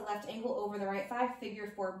 place the left ankle over the right thigh,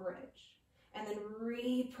 figure 4 bridge. And then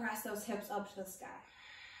repress those hips up to the sky.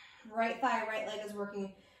 Right thigh, right leg is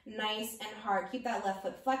working nice and hard. Keep that left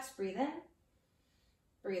foot flexed, breathe in,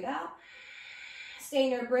 breathe out. Stay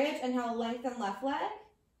in your bridge, inhale, lengthen left leg.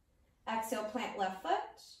 Exhale, plant left foot.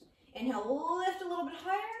 Inhale, lift a little bit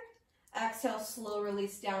higher. Exhale, slow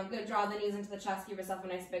release down. Good, draw the knees into the chest. Give yourself a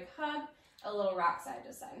nice big hug. A little rock side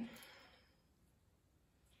to side.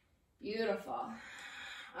 Beautiful.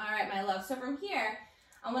 All right, my love. So from here,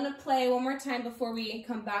 I'm going to play one more time before we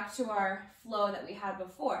come back to our flow that we had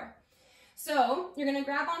before. So you're going to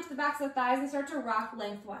grab onto the backs of the thighs and start to rock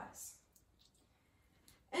lengthwise.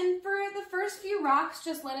 And for the first few rocks,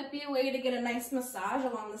 just let it be a way to get a nice massage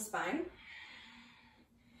along the spine.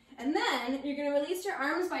 And then you're going to release your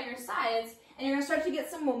arms by your sides, and you're going to start to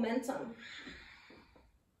get some momentum.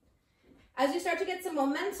 As you start to get some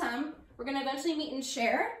momentum, we're going to eventually meet in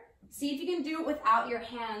chair. See if you can do it without your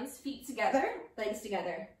hands, feet together, legs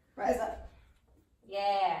together. Rise up.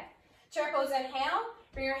 Yeah. Chair pose, inhale.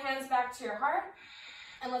 Bring your hands back to your heart.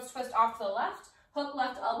 And let's twist off to the left. Hook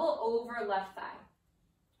left elbow over left thigh.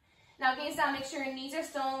 Now gaze down, make sure your knees are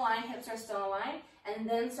still in line, hips are still in line, and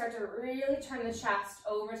then start to really turn the chest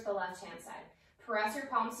over to the left-hand side. Press your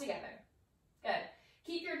palms together. Good.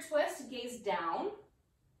 Keep your twist, gaze down.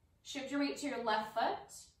 Shift your weight to your left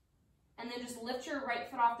foot, and then just lift your right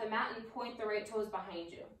foot off the mat and point the right toes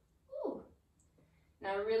behind you. Ooh.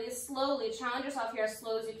 Now really slowly, challenge yourself here as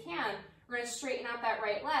slow as you can. We're going to straighten out that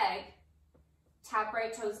right leg. Tap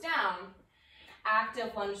right toes down.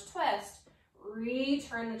 Active lunge twist.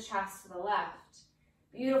 Return the chest to the left.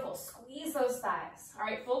 Beautiful. Squeeze those thighs. All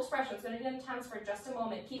right, full expression. It's going to get intense for just a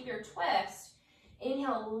moment. Keep your twist.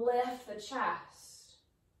 Inhale, lift the chest.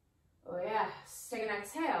 Oh, yes. Take an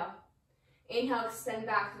exhale. Inhale, extend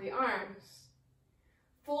back to the arms.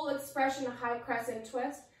 Full expression, high crescent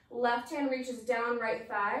twist. Left hand reaches down, right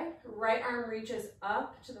thigh. Right arm reaches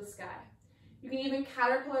up to the sky. You can even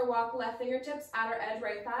caterpillar walk left fingertips, outer edge,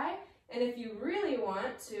 right thigh. And if you really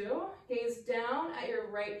want to, gaze down at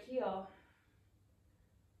your right heel.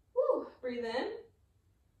 Woo. Breathe in.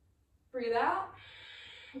 Breathe out.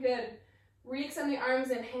 Good. Re-extend the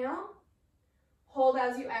arms, inhale. Hold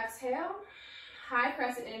as you exhale. High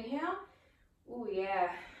crescent, inhale. Ooh,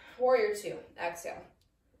 yeah. Warrior two, exhale.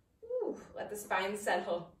 Ooh, let the spine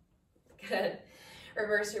settle. Good.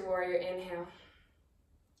 Reverse your warrior, inhale.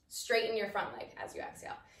 Straighten your front leg as you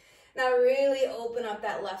exhale. Now really open up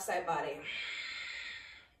that left side body.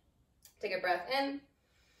 Take a breath in.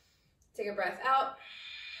 Take a breath out.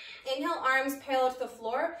 Inhale, arms parallel to the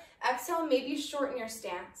floor. Exhale, maybe shorten your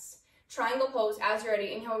stance. Triangle pose as you're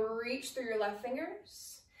ready. Inhale, reach through your left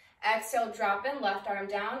fingers. Exhale, drop in, left arm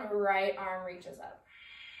down, right arm reaches up.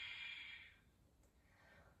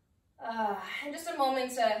 And just a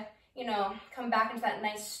moment to, come back into that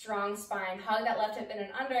nice strong spine. Hug that left hip in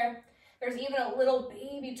and under. There's even a little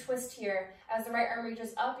baby twist here. As the right arm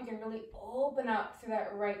reaches up, you can really open up through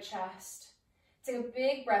that right chest. Take a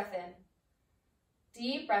big breath in.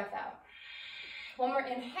 Deep breath out. One more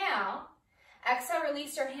inhale. Exhale,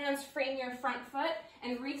 release your hands, frame your front foot,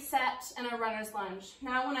 and reset in a runner's lunge.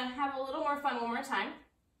 Now I want to have a little more fun one more time.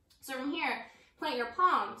 So from here, plant your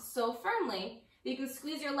palms so firmly that you can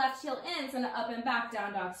squeeze your left heel in, send it up and back,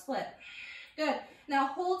 down dog split. Good. Now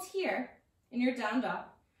hold here in your down dog.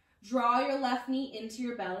 Draw your left knee into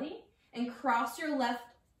your belly and cross your left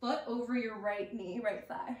foot over your right knee, right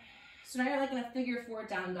thigh. So now you're like in a figure four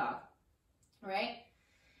down dog, all right?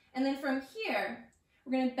 And then from here,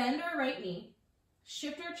 we're gonna bend our right knee,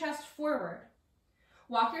 shift our chest forward,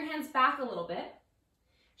 walk your hands back a little bit,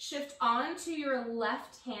 shift onto your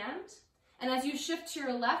left hand, and as you shift to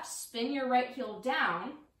your left, spin your right heel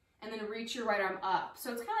down, and then reach your right arm up.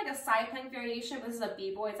 So it's kind of like a side plank variation, but this is a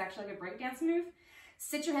b-boy, it's actually like a breakdance move.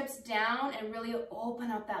 Sit your hips down and really open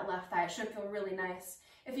up that left thigh. It should feel really nice.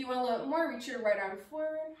 If you want a little bit more, reach your right arm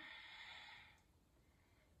forward.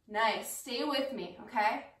 Nice, stay with me,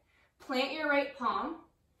 okay? Plant your right palm,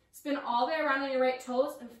 spin all the way around on your right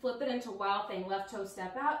toes and flip it into wild thing. Left toe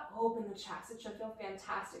step out, open the chest. It should feel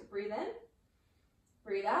fantastic. Breathe in,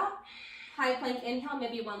 breathe out. High plank inhale,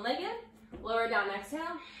 maybe one leg in. Lower down,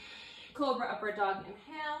 exhale. Cobra upward dog,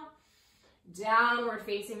 inhale. Downward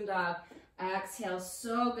facing dog. Exhale,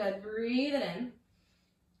 so good. Breathe it in.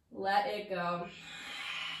 Let it go.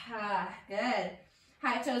 Good.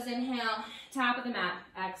 High toes, inhale. Top of the mat,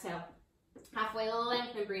 exhale. Halfway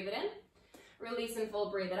length and breathe it in. Release and full,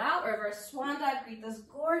 breathe it out. Reverse swan dive, greet this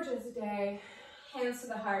gorgeous day. Hands to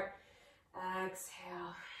the heart.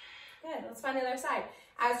 Exhale. Good, let's find the other side.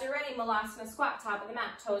 As you're ready, Malasana squat, top of the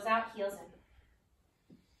mat, toes out, heels in.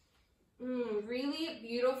 Really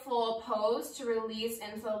beautiful pose to release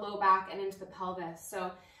into the low back and into the pelvis.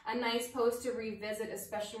 So a nice pose to revisit,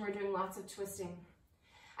 especially when we're doing lots of twisting.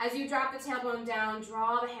 As you drop the tailbone down,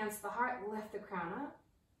 draw the hands to the heart, lift the crown up.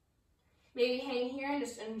 Maybe hang here and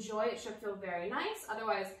just enjoy. It should feel very nice.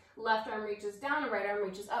 Otherwise, left arm reaches down and right arm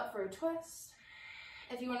reaches up for a twist.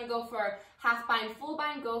 If you want to go for half bind, full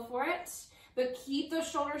bind, go for it. But keep those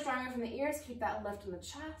shoulders stronger from the ears. Keep that lift in the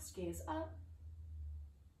chest. Gaze up.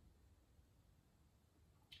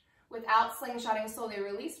 Without slingshotting, slowly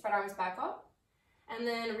release. Spread arms back up. And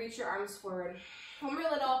then reach your arms forward. One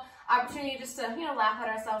more little opportunity just to, laugh at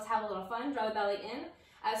ourselves, have a little fun. Draw the belly in.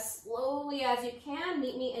 As slowly as you can,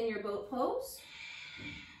 meet me in your boat pose.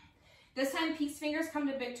 This time, peace fingers come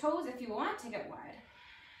to big toes. If you want, take it wide.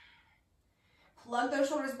 Plug those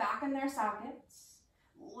shoulders back in their sockets.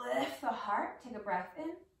 Lift the heart. Take a breath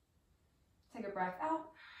in. Take a breath out.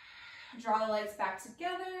 Draw the legs back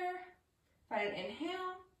together. Find an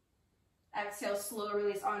inhale. Exhale, slow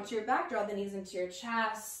release onto your back. Draw the knees into your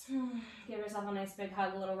chest. Give yourself a nice big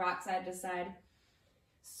hug, a little rock side to side.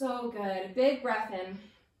 So good. Big breath in.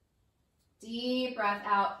 Deep breath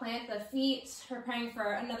out. Plant the feet. Preparing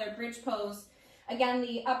for another bridge pose. Again,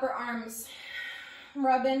 the upper arms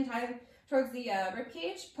rub in towards the rib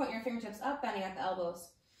cage. Point your fingertips up, bending at the elbows.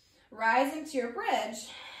 Rise into your bridge,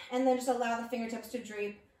 and then just allow the fingertips to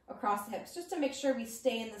drape across the hips, just to make sure we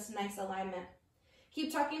stay in this nice alignment.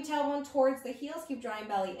 Keep tucking tailbone towards the heels. Keep drawing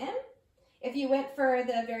belly in. If you went for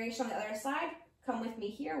the variation on the other side, come with me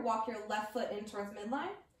here. Walk your left foot in towards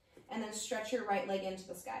midline, and then stretch your right leg into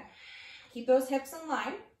the sky. Keep those hips in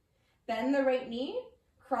line. Bend the right knee,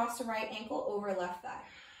 cross the right ankle over left thigh.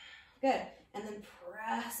 Good. And then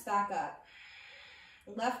press back up.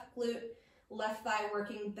 Left glute, left thigh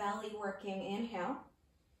working, belly working. Inhale.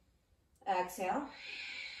 Exhale.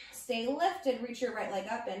 Stay lifted. Reach your right leg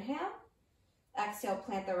up. Inhale. Exhale,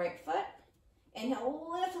 plant the right foot. Inhale,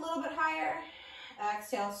 lift a little bit higher.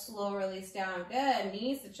 Exhale, slow release down. Good.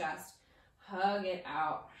 Knees to chest. Hug it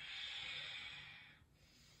out.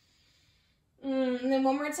 And then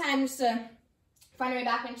one more time, just to find your way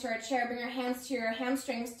back into our chair. Bring your hands to your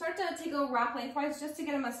hamstrings. Start to take a rock lengthwise just to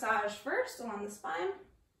get a massage first along the spine.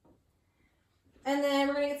 And then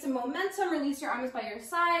we're going to get some momentum. Release your arms by your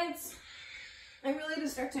sides. And really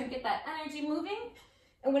just start to get that energy moving.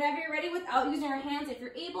 And whenever you're ready, without using your hands, if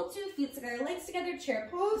you're able to, feet together, legs together, chair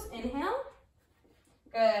pose. Inhale.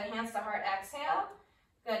 Good. Hands to heart. Exhale.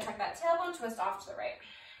 Good. Tuck that tailbone. Twist off to the right.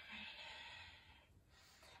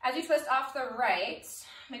 As you twist off to the right,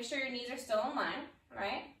 make sure your knees are still in line,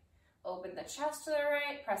 right? Open the chest to the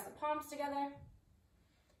right, press the palms together.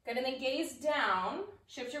 Good, and then gaze down,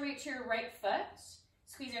 shift your weight to your right foot,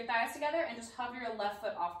 squeeze your thighs together, and just hover your left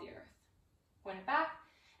foot off the earth. Point it back,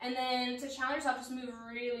 and then to challenge yourself, just move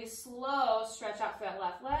really slow, stretch out through that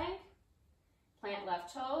left leg, plant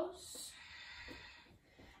left toes.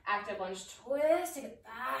 Active lunge twist, take it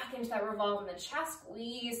back into that revolve in the chest,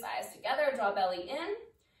 squeeze thighs together, draw belly in.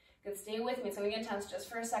 Good, stay with me. It's going to get intense just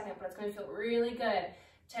for a second, but it's going to feel really good.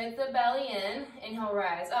 Take the belly in. Inhale,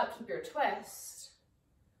 rise up. Keep your twist.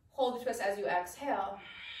 Hold the twist as you exhale.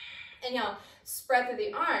 Inhale, spread through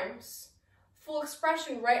the arms. Full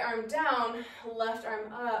expression, right arm down, left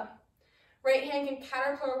arm up. Right hand can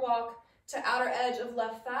caterpillar walk to outer edge of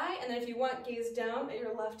left thigh, and then if you want, gaze down at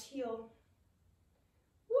your left heel.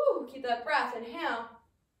 Woo, keep that breath. Inhale.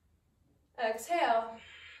 Exhale.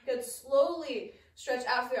 Good, slowly stretch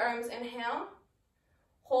out through the arms, inhale.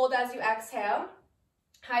 Hold as you exhale.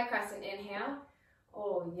 High crescent, inhale.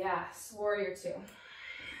 Oh yes, warrior two.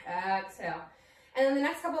 Exhale. And then the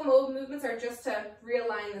next couple of movements are just to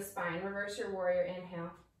realign the spine. Reverse your warrior,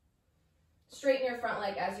 inhale. Straighten your front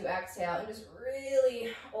leg as you exhale and just really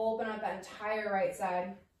open up that entire right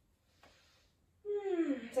side.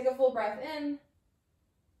 Take a full breath in.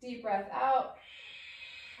 Deep breath out.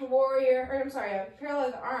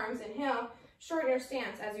 Parallel the arms, inhale. Shorten your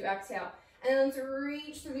stance as you exhale. And then to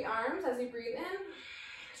reach through the arms as you breathe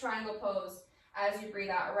in. Triangle pose as you breathe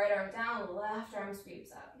out. Right arm down, left arm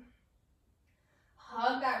sweeps up.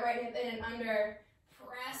 Hug that right hip in and under.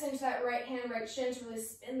 Press into that right hand, right shin to really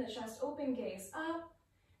spin the chest open. Gaze up.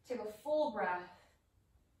 Take a full breath.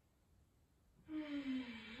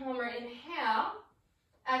 One more inhale.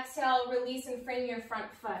 Exhale, release and frame your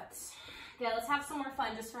front foot. Good, let's have some more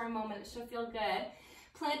fun just for a moment. It should feel good.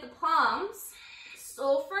 Plant the palms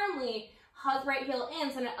so firmly. Hug right heel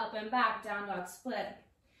in, send it up and back, down dog split.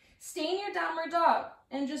 Stay in your downward dog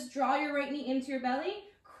and just draw your right knee into your belly.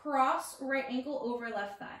 Cross right ankle over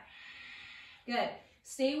left thigh. Good.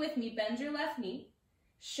 Stay with me. Bend your left knee.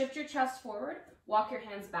 Shift your chest forward. Walk your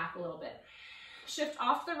hands back a little bit. Shift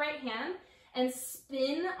off the right hand and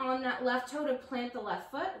spin on that left toe to plant the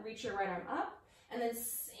left foot. Reach your right arm up and then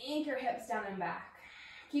sink your hips down and back.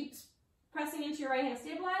 Keep pressing into your right hand,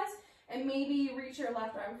 stabilize, and maybe reach your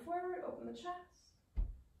left arm forward, open the chest.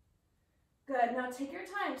 Good, now take your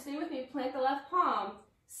time, stay with me, plant the left palm,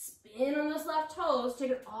 spin on those left toes,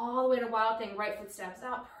 take it all the way to wild thing, right foot steps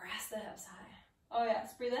out, press the hips high. Oh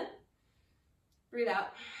yes, breathe in, breathe out.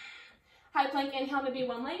 High plank, inhale, maybe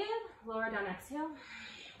one-legged, lower down, exhale.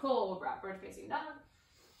 Cobra, bird facing dog.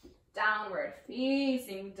 Downward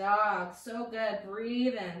facing dog. So good.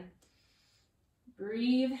 Breathe in.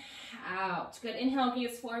 Breathe out. Good. Inhale,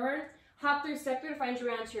 gaze forward. Hop through, step through to find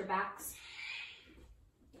your way onto your backs.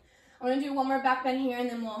 I'm going to do one more back bend here, and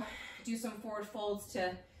then we'll do some forward folds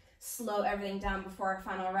to slow everything down before our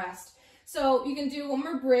final rest. So you can do one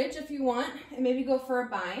more bridge if you want, and maybe go for a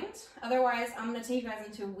bind. Otherwise, I'm going to take you guys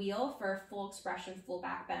into a wheel for a full expression, full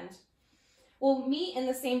back bend. We'll meet in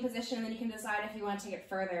the same position, and then you can decide if you want to take it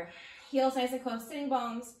further. Heels nice and close, sitting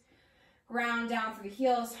bones. Ground down through the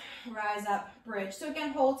heels, rise up, bridge. So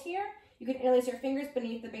again, hold here. You can interlace your fingers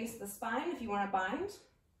beneath the base of the spine if you want to bind.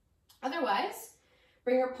 Otherwise,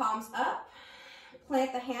 bring your palms up,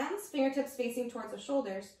 plant the hands, fingertips facing towards the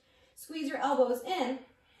shoulders. Squeeze your elbows in,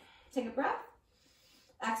 take a breath.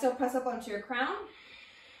 Exhale, press up onto your crown,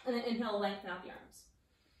 and then inhale, lengthen out the arms.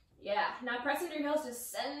 Yeah, now press into your heels to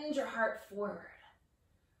send your heart forward.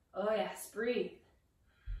 Oh yes, breathe.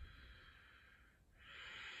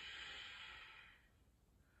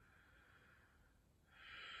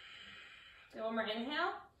 Okay, one more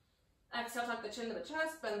inhale. Exhale, tuck the chin to the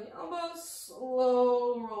chest, bend the elbows,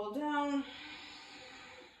 slow roll down.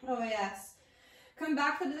 Oh yes. Come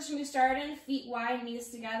back to the position we started in, feet wide, knees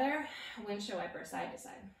together, windshield wiper, side to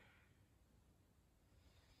side.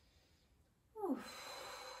 Whew.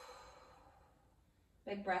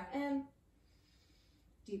 Big breath in,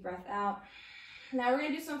 deep breath out. Now we're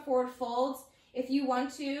gonna do some forward folds. If you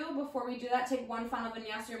want to, before we do that, take one final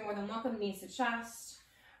vinyasa. You're more than welcome, knees to chest,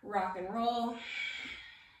 rock and roll.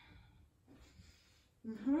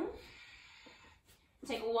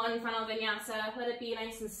 Take one final vinyasa, let it be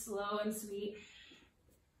nice and slow and sweet.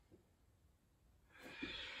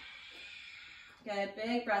 Good,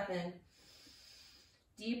 big breath in,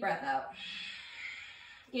 deep breath out.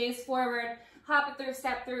 Gaze forward, hop it through,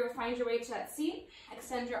 step through, find your way to that seat.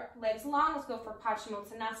 Extend your legs long, let's go for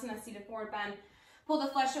Paschimottanasana, seated forward bend. Pull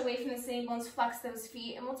the flesh away from the sitting bones, flex those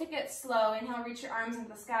feet, and we'll take it slow. Inhale, reach your arms into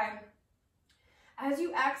the sky. As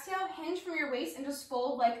you exhale, hinge from your waist and just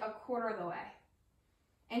fold like a quarter of the way.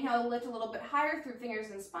 Inhale, lift a little bit higher through fingers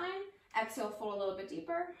and spine. Exhale, fold a little bit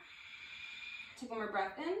deeper. Take one more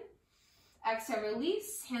breath in. Exhale,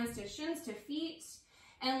 release, hands to shins, to feet.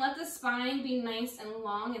 And let the spine be nice and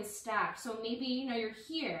long and stacked. So maybe, you're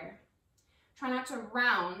here. Try not to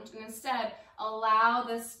round, and instead allow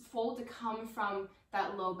this fold to come from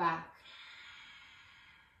that low back.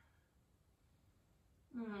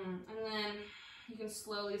 And then you can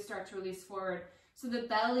slowly start to release forward. So the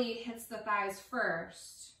belly hits the thighs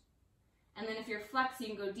first. And then if you're flexing,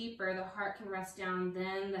 you can go deeper. The heart can rest down,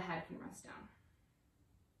 then the head can rest down.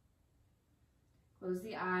 Close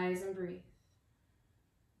the eyes and breathe.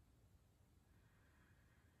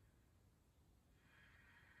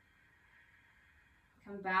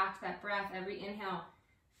 Come back to that breath, every inhale,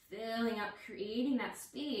 filling up, creating that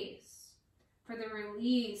space for the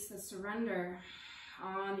release, the surrender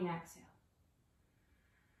on the exhale.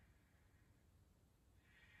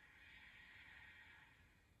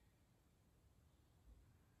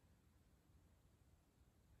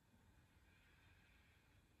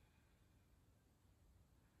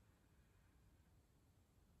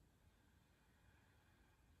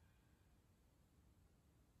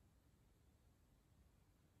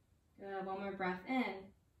 Good, one more breath in.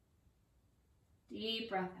 Deep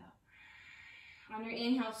breath out. On your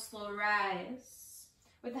inhale, slow rise.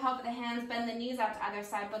 With the help of the hands, bend the knees out to either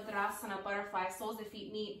side, Bhadrasana, butterfly, soles of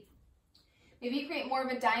feet meet. Maybe create more of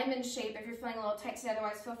a diamond shape if you're feeling a little tight today.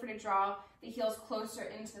 Otherwise, feel free to draw the heels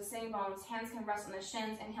closer into the sitting bones. Hands can rest on the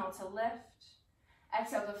shins. Inhale to lift.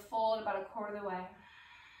 Exhale to fold about a quarter of the way.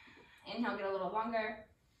 Inhale, get a little longer.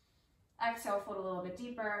 Exhale, fold a little bit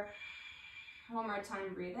deeper. One more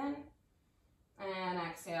time, breathe in. And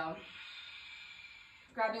exhale.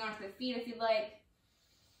 Grabbing onto the feet if you'd like.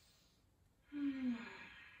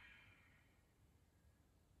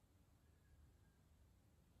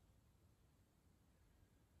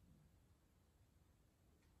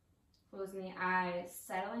 Closing the eyes,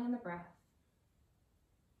 settling in the breath.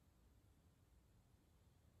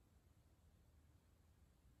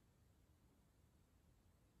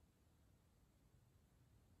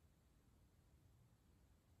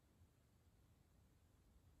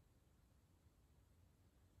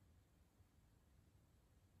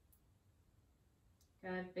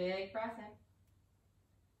 Good, big breath in.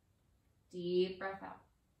 Deep breath out.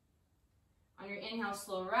 On your inhale,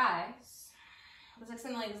 slow rise. Let's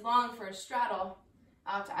extend the legs long for a straddle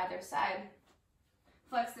out to either side.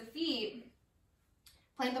 Flex the feet.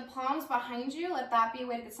 Plant the palms behind you. Let that be a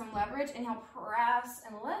way to get some leverage. Inhale, press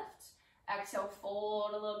and lift. Exhale,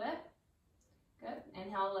 fold a little bit. Good.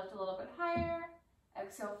 Inhale, lift a little bit higher.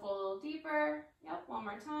 Exhale, fold a little deeper. Yep, one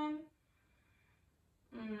more time.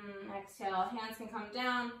 Exhale, hands can come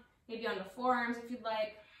down, maybe on the forearms if you'd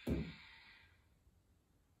like.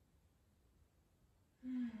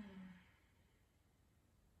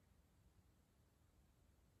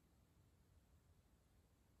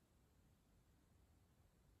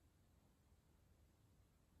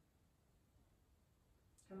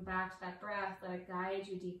 Come back to that breath, let it guide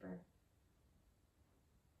you deeper.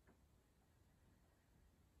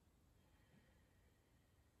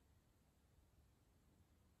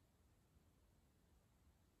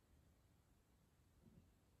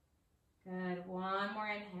 Good, one more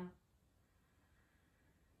inhale.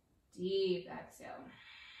 Deep exhale.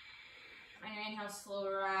 On your inhale, slow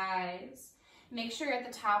rise. Make sure you're at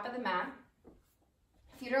the top of the mat.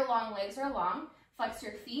 Feet are long, legs are long. Flex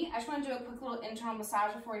your feet. I just want to do a quick little internal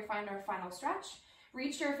massage before we find our final stretch.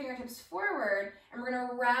 Reach your fingertips forward, and we're going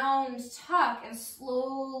to round tuck and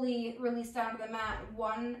slowly release down to the mat,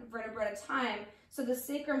 one vertebra at a time. So the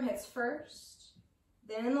sacrum hits first,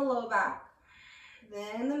 then in the low back,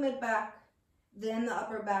 then the mid back, then the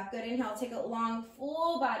upper back. Good. Inhale, take a long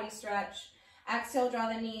full body stretch. Exhale, draw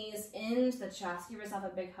the knees into the chest. Give yourself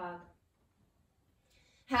a big hug.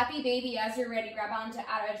 Happy baby. As you're ready, grab onto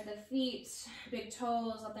outer edge of the feet, big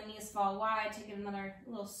toes, let the knees fall wide. Take another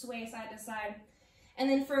little sway side to side. And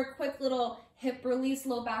then for a quick little hip release,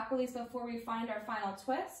 low back release before we find our final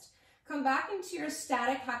twist, come back into your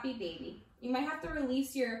static happy baby. You might have to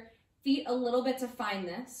release your feet a little bit to find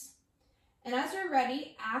this. And as you're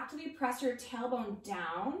ready, actively press your tailbone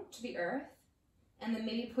down to the earth, and then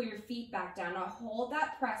maybe pull your feet back down. Now hold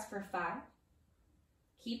that press for 5.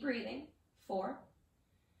 Keep breathing. 4,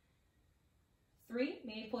 3,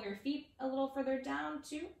 maybe pull your feet a little further down.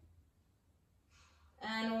 2,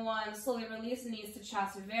 and 1. Slowly release the knees to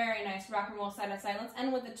chest. Very nice. Rock and roll side to side. Let's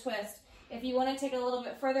end with a twist. If you want to take it a little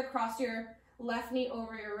bit further, cross your left knee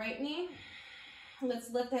over your right knee.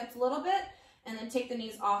 Let's lift the hips a little bit, and then take the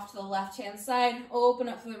knees off to the left-hand side. Open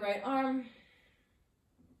up for the right arm.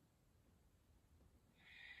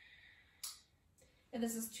 If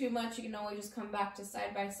this is too much, you can always just come back to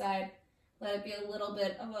side by side. Let it be a little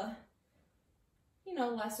bit of a,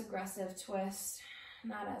 less aggressive twist.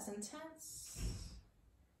 Not as intense.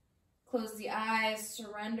 Close the eyes,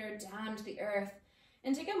 surrender down to the earth,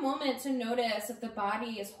 and take a moment to notice if the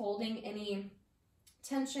body is holding any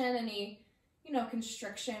tension, any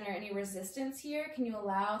constriction or any resistance here. Can you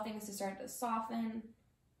allow things to start to soften?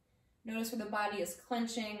 Notice where the body is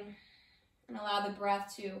clenching, and allow the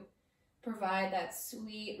breath to provide that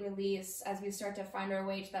sweet release as we start to find our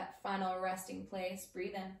way to that final resting place.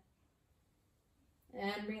 Breathe in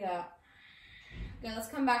and breathe out. Good, let's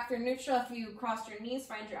come back through neutral. If you crossed your knees,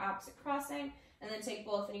 find your opposite crossing, and then take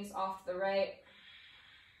both knees off to the right.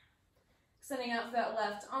 Extending out for that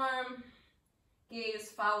left arm. Gaze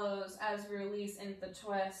follows as we release into the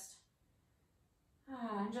twist.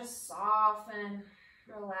 And just soften,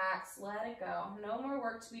 relax, let it go. No more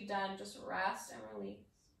work to be done, just rest and release.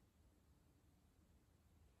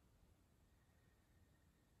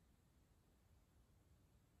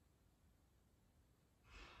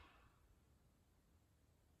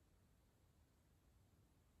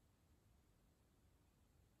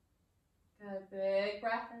 Good, big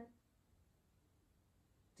breath in.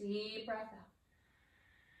 Deep breath out.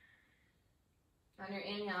 On your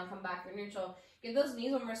inhale, come back to neutral. Give those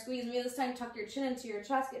knees one more squeeze. Maybe this time tuck your chin into your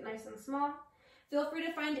chest. Get nice and small. Feel free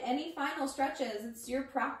to find any final stretches. It's your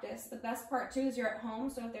practice. The best part too is you're at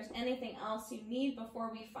home. So if there's anything else you need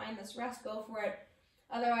before we find this rest, go for it.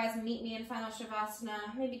 Otherwise, meet me in final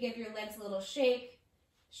shavasana. Maybe give your legs a little shake.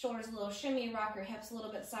 Shoulders a little shimmy. Rock your hips a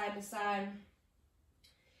little bit side to side.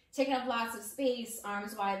 Taking up lots of space.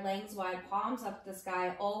 Arms wide, legs wide, palms up to the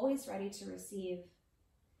sky. Always ready to receive.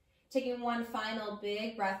 Taking one final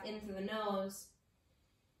big breath in through the nose,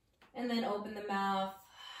 and then open the mouth.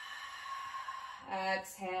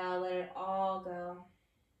 Exhale, let it all go.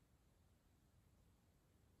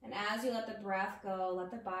 And as you let the breath go,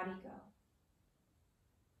 let the body go.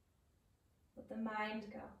 Let the mind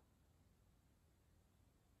go.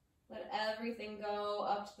 Let everything go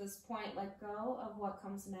up to this point. Let go of what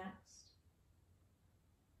comes next.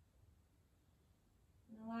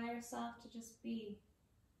 And allow yourself to just be.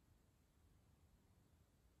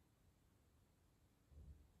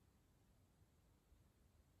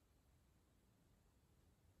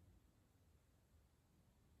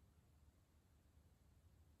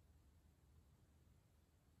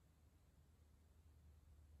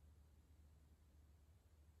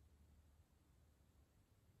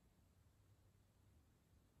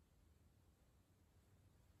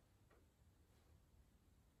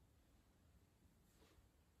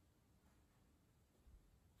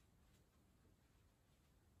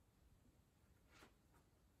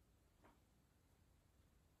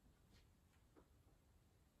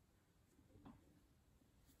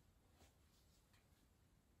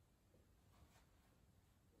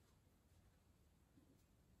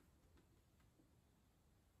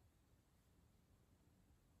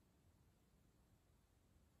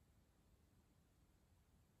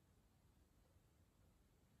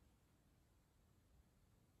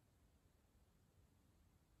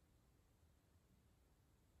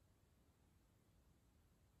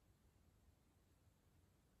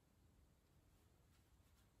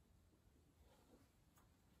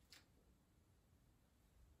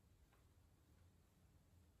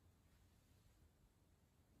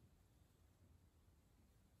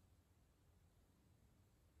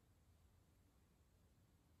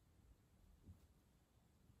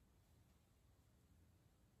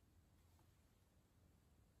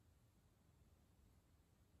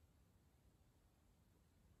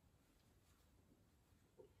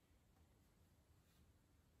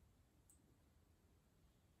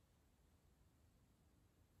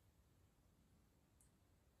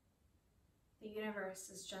 universe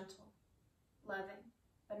is gentle, loving,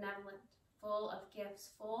 benevolent, full of gifts,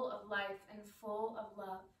 full of life, and full of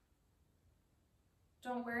love.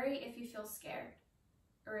 Don't worry if you feel scared,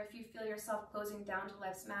 or if you feel yourself closing down to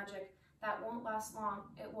life's magic. That won't last long.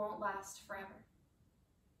 It won't last forever.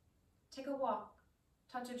 Take a walk,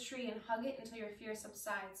 touch a tree, and hug it until your fear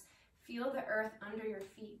subsides. Feel the earth under your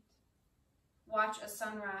feet. Watch a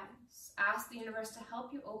sunrise. Ask the universe to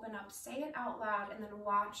help you open up. Say it out loud, and then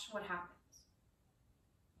watch what happens.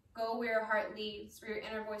 Go where your heart leads, where your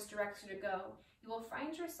inner voice directs you to go. You will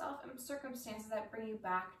find yourself in circumstances that bring you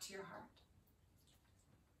back to your heart.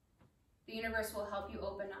 The universe will help you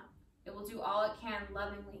open up. It will do all it can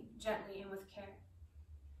lovingly, gently, and with care.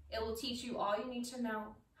 It will teach you all you need to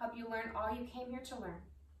know, help you learn all you came here to learn.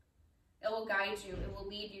 It will guide you, it will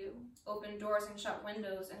lead you, open doors and shut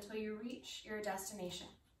windows until you reach your destination.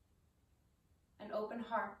 An open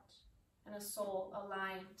heart and a soul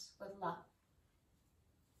aligned with love.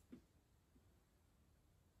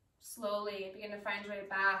 Slowly begin to find your way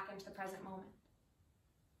back into the present moment.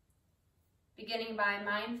 Beginning by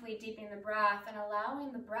mindfully deepening the breath and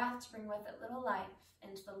allowing the breath to bring with it little life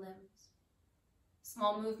into the limbs.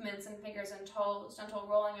 Small movements in fingers and toes, gentle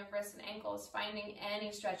rolling of wrists and ankles, finding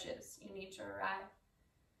any stretches you need to arrive.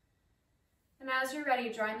 And as you're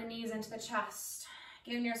ready, drawing the knees into the chest,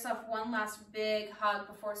 giving yourself one last big hug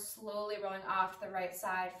before slowly rolling off to the right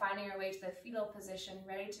side, finding your way to the fetal position,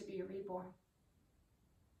 ready to be reborn.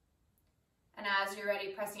 And as you're ready,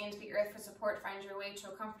 pressing into the earth for support, find your way to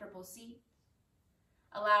a comfortable seat.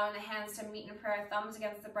 Allowing the hands to meet in prayer, thumbs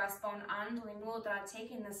against the breastbone, Andali Mudra,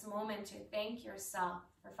 taking this moment to thank yourself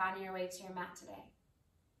for finding your way to your mat today.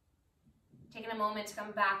 Taking a moment to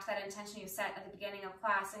come back to that intention you set at the beginning of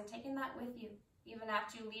class and taking that with you, even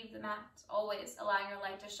after you leave the mat, always allowing your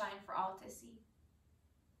light to shine for all to see.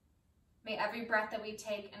 May every breath that we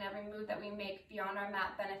take and every move that we make beyond our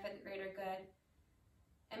mat benefit the greater good.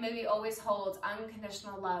 And may we always hold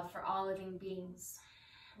unconditional love for all living beings,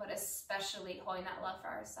 but especially holding that love for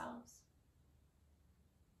ourselves.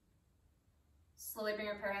 Slowly bring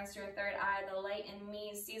your prayer hands to your third eye. The light in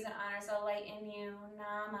me sees and honors the light in you.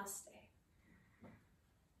 Namaste.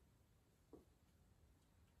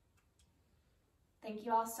 Thank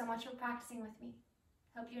you all so much for practicing with me.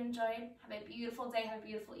 Hope you enjoyed. Have a beautiful day. Have a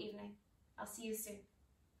beautiful evening. I'll see you soon.